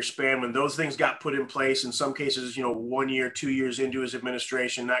 4-year span when those things got put in place? In some cases, 1 year, 2 years into his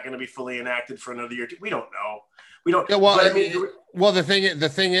administration, not going to be fully enacted for another year. We don't know. We don't. Yeah, well, the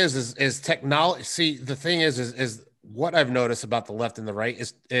thing is technology. See, the thing is what I've noticed about the left and the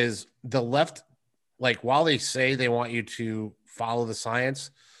right is the left, like while they say they want you to follow the science,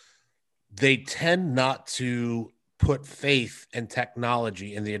 they tend not to put faith in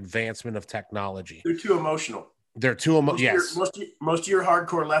technology and the advancement of technology. They're too emotional. Yes. Most of your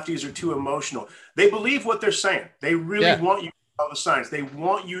hardcore lefties are too emotional. They believe what they're saying. They really want you to follow the science. They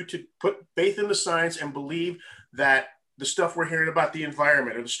want you to put faith in the science and believe that the stuff we're hearing about the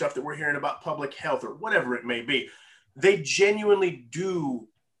environment or the stuff that we're hearing about public health or whatever it may be, they genuinely do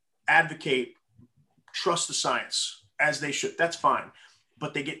advocate, trust the science as they should. That's fine.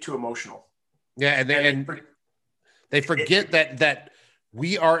 But they get too emotional. Yeah. And they forget that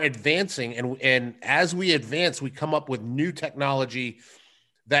we are advancing. And as we advance, we come up with new technology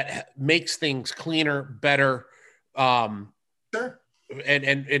that makes things cleaner, better, sure,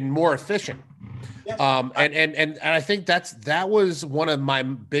 and more efficient. Yeah. And I think that was one of my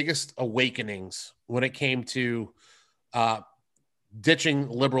biggest awakenings when it came to ditching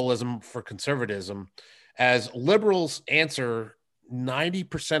liberalism for conservatism, as liberals answer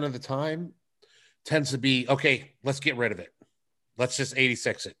 90% of the time tends to be, okay, let's get rid of it. Let's just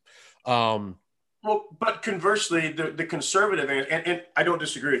 86 it. Well, but conversely, the conservative, and I don't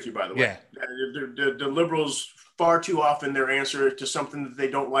disagree with you, by the way. Yeah. The liberals far too often their answer to something that they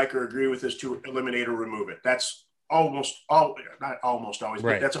don't like or agree with is to eliminate or remove it. That's not almost always,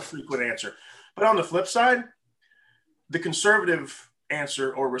 but that's a frequent answer. But on the flip side, the conservative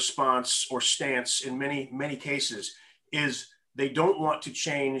answer or response or stance in many cases is they don't want to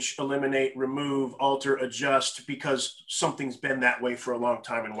change, eliminate, remove, alter, adjust because something's been that way for a long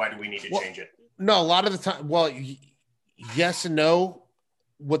time. And why do we need to change it? No, a lot of the time, well, yes and no.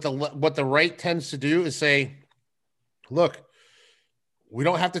 What the right tends to do is say, look, we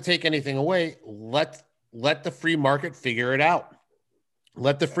don't have to take anything away. Let the free market figure it out.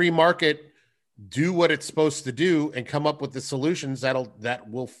 Let the free market do what it's supposed to do and come up with the solutions that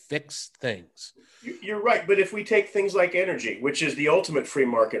will fix things. You're right. But if we take things like energy, which is the ultimate free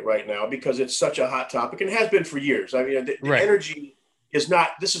market right now, because it's such a hot topic and has been for years. I mean, the energy is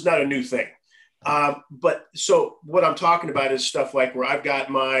not a new thing. But so what I'm talking about is stuff like where I've got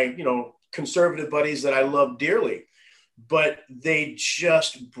my, conservative buddies that I love dearly, but they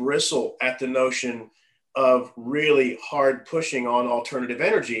just bristle at the notion of really hard pushing on alternative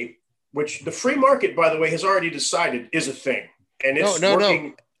energy, which the free market, by the way, has already decided is a thing. And it's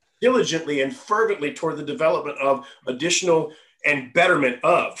working diligently and fervently toward the development of additional and betterment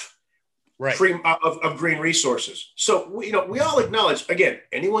of of green resources. So, we all acknowledge, again,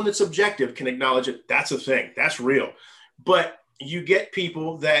 anyone that's objective can acknowledge it. That's a thing. That's real. But you get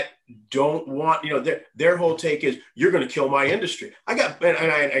people that don't want, their whole take is, you're going to kill my industry. I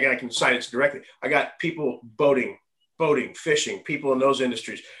can cite it directly. I got people boating, fishing, people in those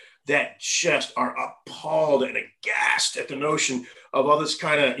industries that just are appalled and aghast at the notion of all this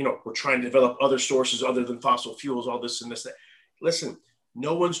kind of, we're trying to develop other sources other than fossil fuels, all this and this, that. Listen,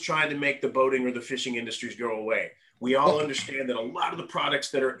 no one's trying to make the boating or the fishing industries go away. We all understand that a lot of the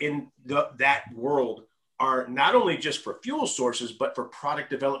products that are in that world are not only just for fuel sources, but for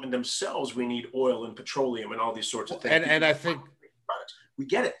product development themselves. We need oil and petroleum and all these sorts of things. And I think products. We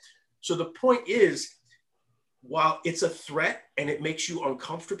get it. So the point is, while it's a threat and it makes you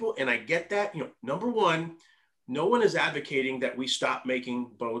uncomfortable, and I get that, number one, no one is advocating that we stop making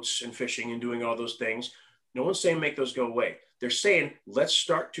boats and fishing and doing all those things. No one's saying make those go away. They're saying, let's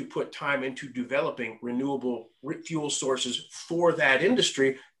start to put time into developing renewable fuel sources for that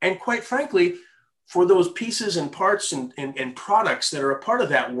industry. And quite frankly, for those pieces and parts and products that are a part of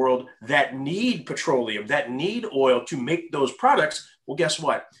that world that need petroleum, that need oil to make those products. Well, guess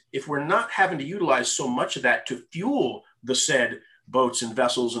what? If we're not having to utilize so much of that to fuel the said boats and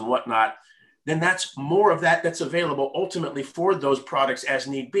vessels and whatnot, then that's more of that that's available ultimately for those products as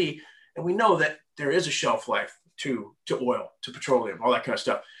need be. And we know that there is a shelf life to oil, to petroleum, all that kind of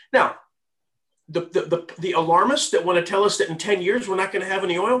stuff. Now, the alarmists that want to tell us that in 10 years we're not going to have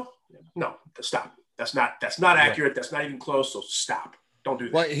any oil, no, stop. That's not accurate. That's not even close. So stop. Don't do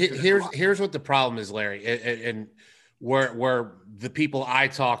that. Well, here's what the problem is, Larry, and where the people I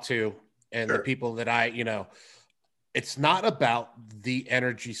talk to and the people that it's not about the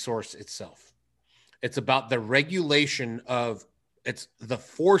energy source itself. It's about the regulation of the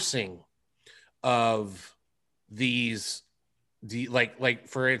forcing of like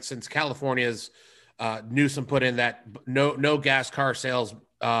for instance, California's Newsom put in that no gas car sales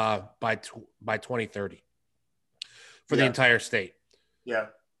by 2030 for the entire state. Yeah.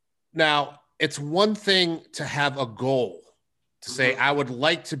 Now, it's one thing to have a goal to say, I would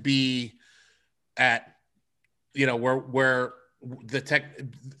like to be at, where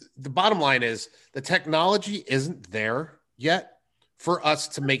the bottom line is the technology isn't there yet for us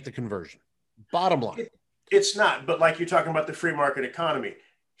to make the conversion. Bottom line. It's not, but like you're talking about the free market economy,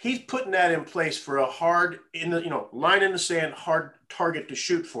 he's putting that in place for a hard line in the sand, hard target to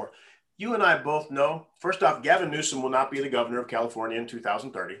shoot for. You and I both know, first off, Gavin Newsom will not be the governor of California in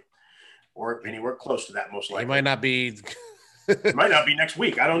 2030 or anywhere close to that, most likely. He might not be. It might not be next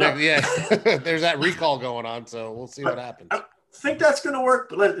week. I don't know. Yeah, there's that recall going on, so we'll see what happens. I think that's going to work,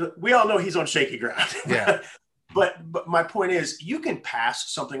 but we all know he's on shaky ground. Yeah. But my point is, you can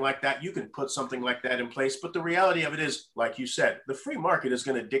pass something like that. You can put something like that in place. But the reality of it is, like you said, the free market is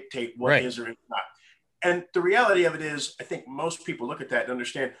going to dictate what is or is not. And the reality of it is, I think most people look at that and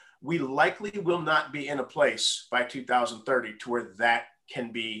understand we likely will not be in a place by 2030 to where that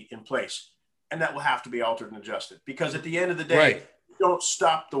can be in place. And that will have to be altered and adjusted. Because at the end of the day, you don't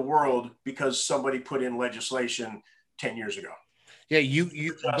stop the world because somebody put in legislation 10 years ago. Yeah,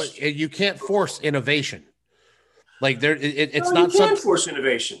 but you can't force innovation. Like it's no, not. You can force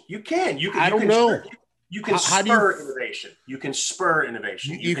innovation. You can. I don't know. You can spur innovation. You can spur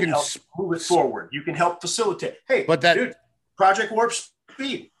innovation. You can help move it forward. You can help facilitate. Hey, dude, Project Warp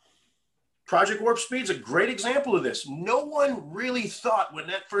Speed. Project Warp Speed is a great example of this. No one really thought when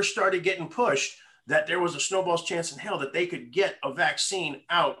that first started getting pushed that there was a snowball's chance in hell that they could get a vaccine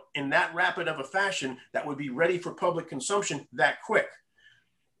out in that rapid of a fashion that would be ready for public consumption that quick.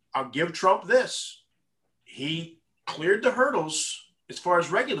 I'll give Trump this. He cleared the hurdles as far as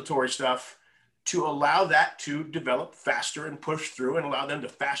regulatory stuff to allow that to develop faster and push through and allow them to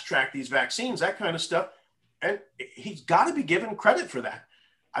fast track these vaccines, that kind of stuff. And he's got to be given credit for that.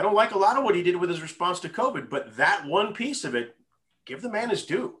 I don't like a lot of what he did with his response to COVID, but that one piece of it, give the man his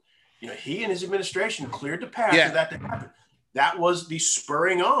due. You know, he and his administration cleared the path for that to happen. That was the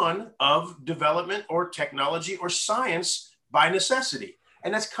spurring on of development or technology or science by necessity.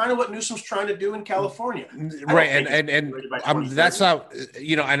 And that's kind of what Newsom's trying to do in California. Right. And that's not,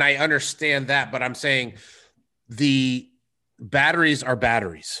 you know, and I understand that, but I'm saying the batteries are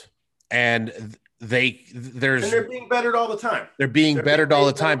batteries, and they're being bettered all the time. They're being bettered all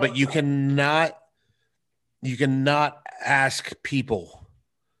the time, but you cannot ask people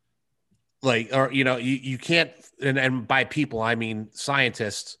you can't, and by people, I mean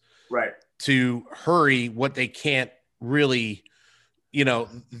scientists, right, to hurry what they can't really,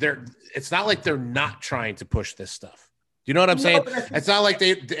 it's not like they're not trying to push this stuff. You know what I'm saying? It's not like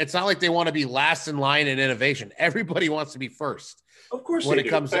they want to be last in line in innovation. Everybody wants to be first. Of course, when it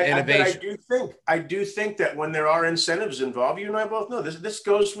comes to innovation, I do think that when there are incentives involved, you and I both know this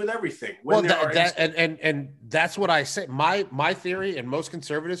goes with everything. And that's what I say. My theory and most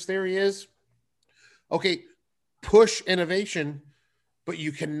conservatives' theory is, okay, push innovation, but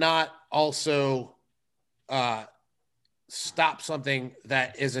you cannot also stop something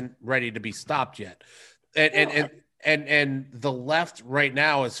that isn't ready to be stopped yet. And the left right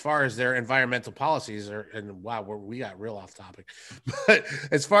now, as far as their environmental policies we got real off topic, but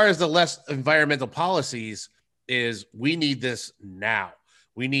as far as the left's environmental policies is, we need this now.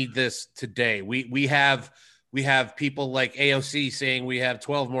 We need this today. We have people like AOC saying we have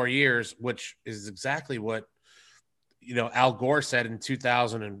 12 more years, which is exactly what, Al Gore said in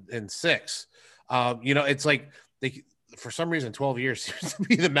 2006. It's like for some reason, 12 years seems to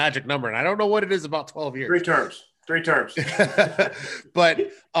be the magic number. And I don't know what it is about 12 years. 3 terms. But,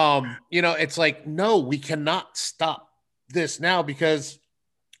 it's like, no, we cannot stop this now because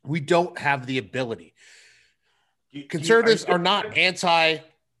we don't have the ability. Conservatives are not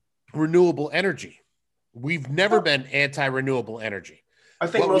anti-renewable energy. We've never been anti-renewable energy. I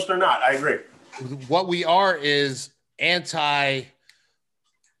think most are not. I agree. What we are is anti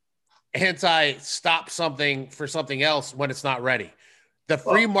stop something for something else when it's not ready. The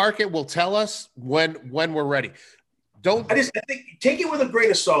free market will tell us when we're ready. I think take it with a grain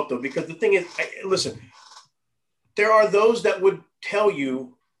of salt, though, because the thing is, listen, there are those that would tell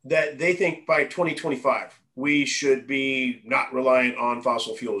you that they think by 2025 we should be not reliant on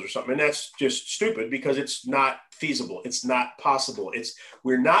fossil fuels or something, and that's just stupid because it's not feasible. It's not possible.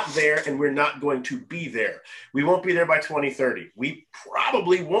 We're not there, and we're not going to be there. We won't be there by 2030. We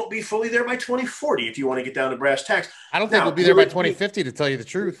probably won't be fully there by 2040 if you want to get down to brass tacks. I don't think we'll be there by 2050, to tell you the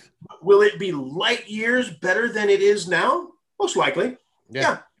truth. Will it be light years better than it is now? Most likely.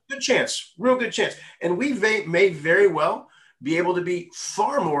 Yeah, good chance. Real good chance. And we may very well be able to be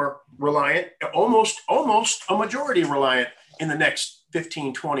far more reliant, almost a majority reliant in the next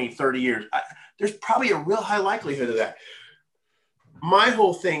 15, 20, 30 years. There's probably a real high likelihood of that. My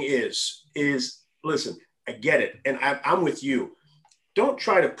whole thing is listen, I get it. And I'm with you. Don't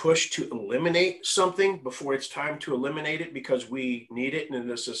try to push to eliminate something before it's time to eliminate it because we need it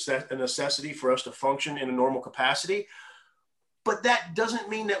and it's a necessity for us to function in a normal capacity. But that doesn't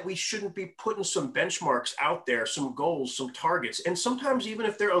mean that we shouldn't be putting some benchmarks out there, some goals, some targets. And sometimes even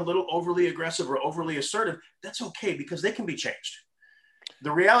if they're a little overly aggressive or overly assertive, that's okay because they can be changed.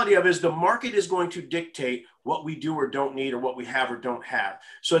 The reality of it is the market is going to dictate what we do or don't need or what we have or don't have.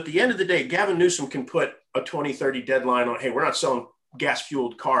 So at the end of the day, Gavin Newsom can put a 2030 deadline on, hey, we're not selling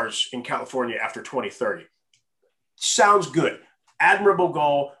gas-fueled cars in California after 2030. Sounds good. Admirable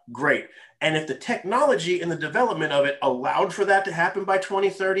goal. Great. And if the technology and the development of it allowed for that to happen by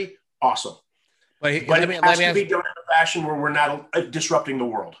 2030, awesome. But it has to be done in a fashion where we're not disrupting the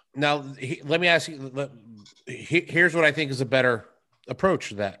world. Now, let me ask you, here's what I think is a better approach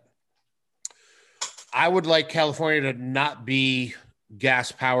to that. I would like California to not be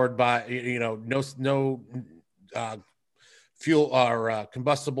gas powered by, no fuel or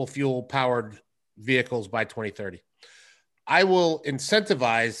combustible fuel powered vehicles by 2030. I will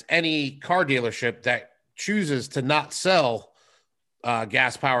incentivize any car dealership that chooses to not sell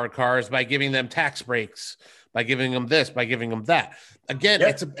gas powered cars by giving them tax breaks, by giving them this, by giving them that. Again,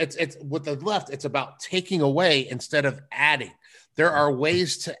 it's with the left, it's about taking away instead of adding. There are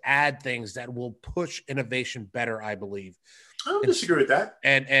ways to add things that will push innovation better, I believe. I don't disagree with that.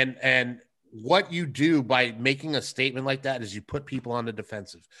 And what you do by making a statement like that is you put people on the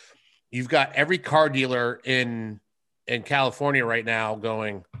defensive. You've got every car dealer in California right now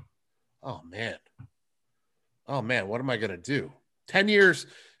going, oh man, what am I going to do? 10 years,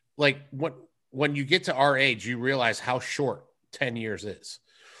 like when you get to our age, you realize how short 10 years is.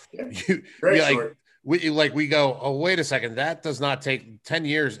 Yeah, very short. We go, oh, wait a second. That does not take 10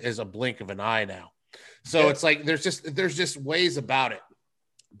 years is a blink of an eye now. So it's like, there's just ways about it.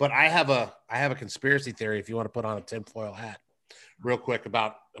 But I have a conspiracy theory. If you want to put on a tinfoil hat real quick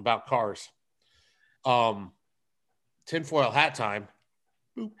about cars, tinfoil hat time.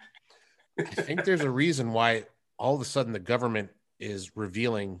 Boop. I think there's a reason why all of a sudden the government is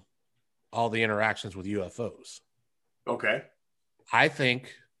revealing all the interactions with UFOs. Okay. I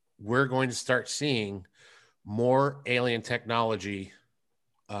think we're going to start seeing more alien technology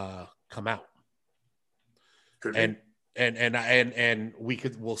come out. Could be. And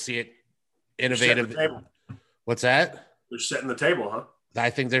we'll see it innovative. What's that? They're setting the table, huh? I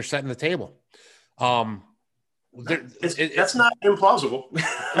think they're setting the table. That's not implausible.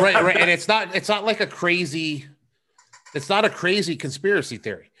 right. And it's not like a crazy conspiracy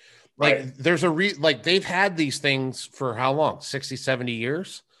theory. Like right. There's like they've had these things for how long? 60, 70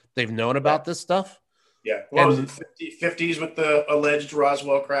 years. They've known about this stuff. Yeah. Well, was it 50s with the alleged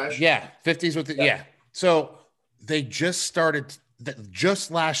Roswell crash? Yeah. 50s with yeah. So they just started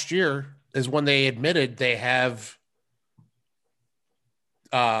just last year is when they admitted they have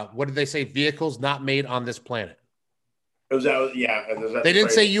what did they say? Vehicles not made on this planet. They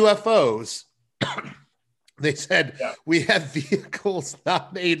didn't say UFOs. They said we have vehicles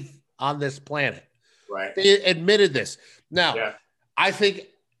not made on this planet. Right. They admitted this. Now, I think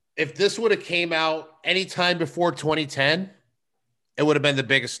if this would have came out anytime before 2010, it would have been the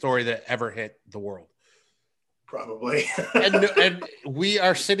biggest story that ever hit the world. Probably. and we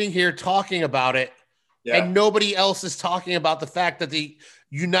are sitting here talking about it, and nobody else is talking about the fact that the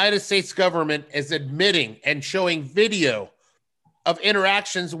United States government is admitting and showing video of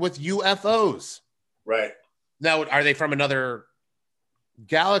interactions with UFOs. Right. Now, are they from another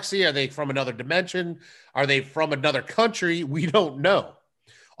galaxy? Are they from another dimension? Are they from another country? We don't know.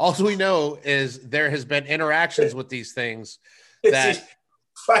 All we know is there has been interactions with these things that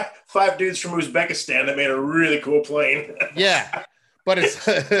five dudes from Uzbekistan that made a really cool plane. Yeah. But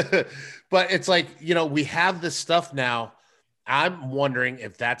it's like, we have this stuff now. I'm wondering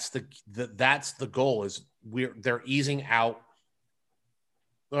if that's the goal is they're easing out.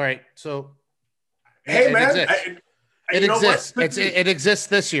 All right. So hey, man, it exists. It exists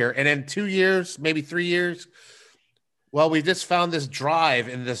this year. And in 2 years, maybe 3 years, well, we just found this drive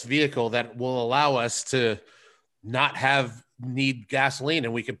in this vehicle that will allow us to not need gasoline,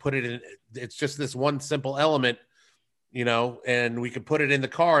 and we can put it in. It's just this one simple element, and we can put it in the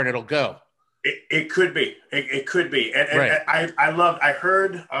car and it'll go. It could be. It could be. And right. I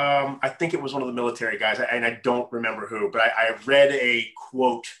heard, I think it was one of the military guys, and I don't remember who, but I read a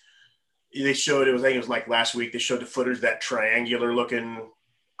quote. They showed, I think it was like last week, they showed the footage, that triangular looking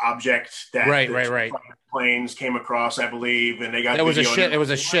object that right. planes came across, I believe, and they got it was a ship. It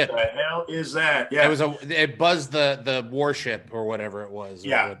was a ship. What the hell is that? Yeah, it buzzed the warship or whatever it was.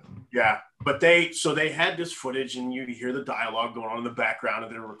 Yeah. But they had this footage, and you hear the dialogue going on in the background,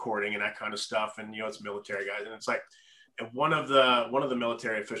 and they're recording and that kind of stuff, and it's military guys, and it's like, and one of the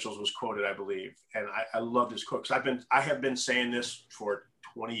military officials was quoted, I believe, and I love this quote because I have been saying this for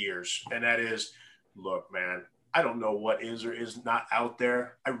 20 years, and that is, look, man, I don't know what is or is not out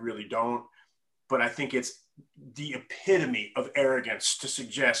there. I really don't. But I think it's the epitome of arrogance to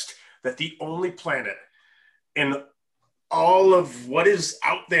suggest that the only planet in all of what is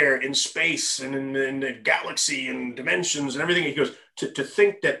out there in space and in the galaxy and dimensions and everything, he goes, to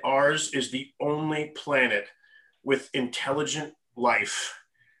think that ours is the only planet with intelligent life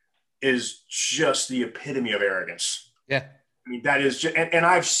is just the epitome of arrogance. Yeah. I mean, that is just, and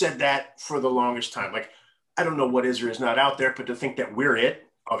I've said that for the longest time. Like, I don't know what is or is not out there, but to think that we're it,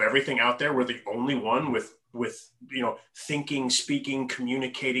 of everything out there, we're the only one with thinking, speaking,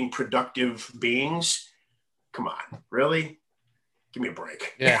 communicating, productive beings. Come on, really? Give me a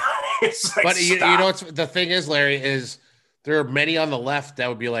break. Yeah. It's like, but what's the thing is, Larry, is there are many on the left that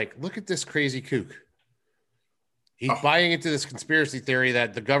would be like, look at this crazy kook. He's buying into this conspiracy theory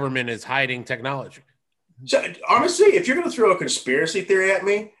that the government is hiding technology. So, honestly, if you're going to throw a conspiracy theory at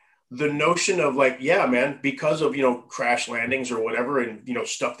me, the notion of like, yeah, man, because of, crash landings or whatever, and,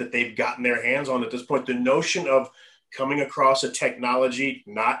 stuff that they've gotten their hands on at this point, the notion of coming across a technology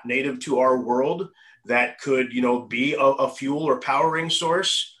not native to our world that could, be a fuel or powering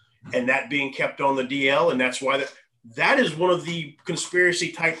source, and that being kept on the DL. And that's why that is one of the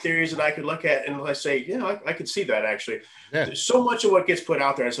conspiracy type theories that I could look at and I say, yeah, I could see that actually. Yeah. So much of what gets put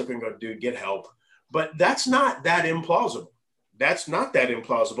out there, I look and go, dude, get help. But that's not that implausible. That's not that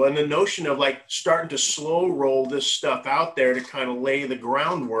implausible. And the notion of like starting to slow roll this stuff out there to kind of lay the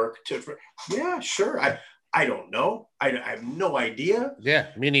groundwork yeah, sure. I don't know. I have no idea. Yeah,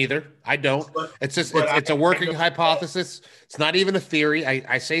 me neither. I don't. It's just it's a working hypothesis. It's not even a theory.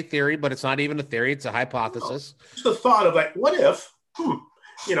 I say theory, but it's not even a theory. It's a hypothesis. It's the thought of like, what if?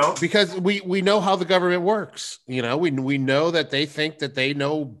 Because we know how the government works. We know that they think that they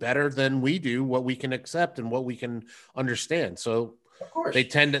know better than we do what we can accept and what we can understand. So of course they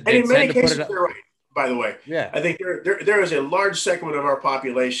tend to. And in many cases, they're right. By the way, yeah, I think there is a large segment of our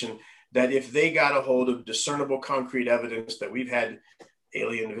population that if they got a hold of discernible concrete evidence that we've had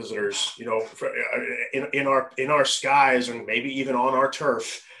alien visitors, in our skies and maybe even on our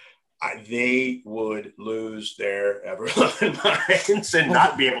turf, they would lose their ever-loving minds and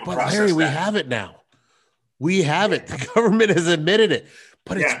not be able to process Larry, that. we have it now. We have it. The government has admitted it.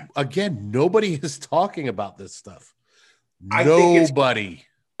 But it's, again, nobody is talking about this stuff. Nobody.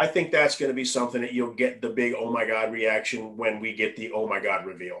 I think that's going to be something that you'll get the big oh my God reaction when we get the oh my God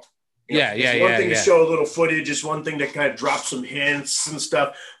reveal. It's one thing to show a little footage. It's one thing to kind of drop some hints and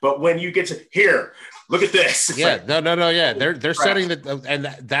stuff. But when you get to here, look at this. It's like, no. Yeah, they're setting the,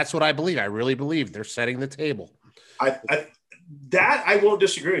 and that's what I believe. I really believe they're setting the table. I won't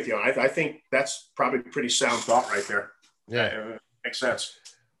disagree with you. I think that's probably pretty sound thought right there. Yeah, makes sense.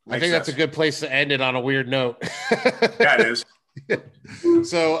 I think that's a good place to end it on a weird note. Yeah, it is.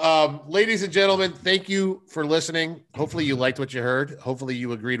 So, ladies and gentlemen, thank you for listening. Hopefully you liked what you heard. Hopefully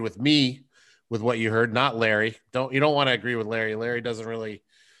you agreed with me with what you heard, not Larry. You don't want to agree with Larry. Larry doesn't really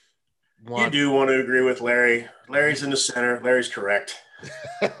want. You do want to agree with Larry. Larry's in the center. Larry's correct.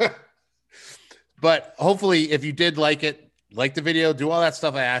 But hopefully if you did like it, like the video, do all that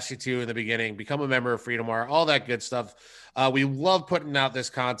stuff I asked you to in the beginning, become a member of Freedom Wire, all that good stuff. We love putting out this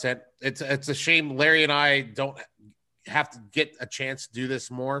content. It's a shame Larry and I don't have to get a chance to do this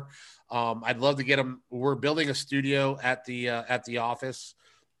more. I'd love to get them. We're building a studio at the office.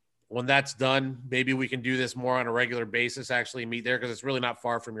 When that's done, maybe we can do this more on a regular basis, actually meet there, because it's really not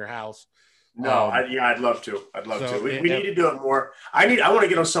far from your house. No, I'd love to. We need to do it more. I want to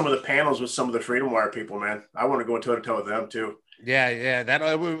get on some of the panels with some of the Freedom Wire people, man. I want to go toe to toe with them too. Yeah.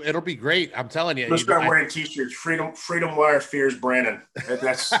 It'll be great. I'm telling you. We'll start wearing t-shirts. Freedom Wire fears Brandon.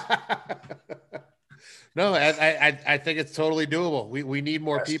 That's No, I think it's totally doable. We need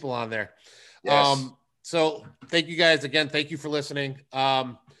more people on there. Yes. So thank you guys again. Thank you for listening.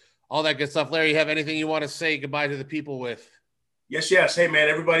 All that good stuff. Larry, you have anything you want to say goodbye to the people with? Yes. Hey, man,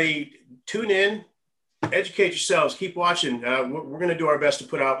 everybody tune in, educate yourselves, keep watching. We're going to do our best to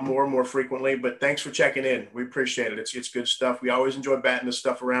put out more and more frequently, but thanks for checking in. We appreciate it. It's good stuff. We always enjoy batting this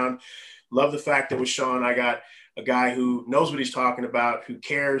stuff around. Love the fact that with Sean, I got a guy who knows what he's talking about, who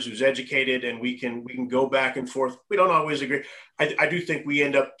cares, who's educated, and we can go back and forth. We don't always agree. I do think we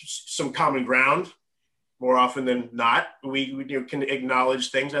end up some common ground more often than not. We can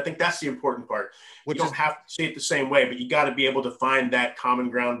acknowledge things. I think that's the important part. You don't have to see it the same way, but you got to be able to find that common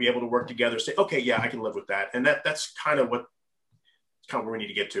ground, be able to work together, say, okay, yeah, I can live with that. And that's kind of where we need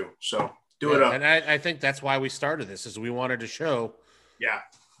to get to. So do it up. And I think that's why we started this, is we wanted to show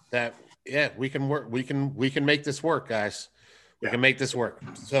that we can work. We can make this work, guys. We can make this work.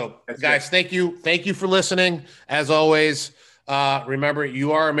 So guys, thank you for listening. As always, remember,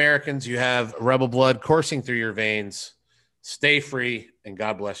 you are Americans. You have rebel blood coursing through your veins. Stay free, and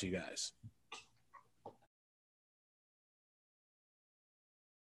God bless you guys.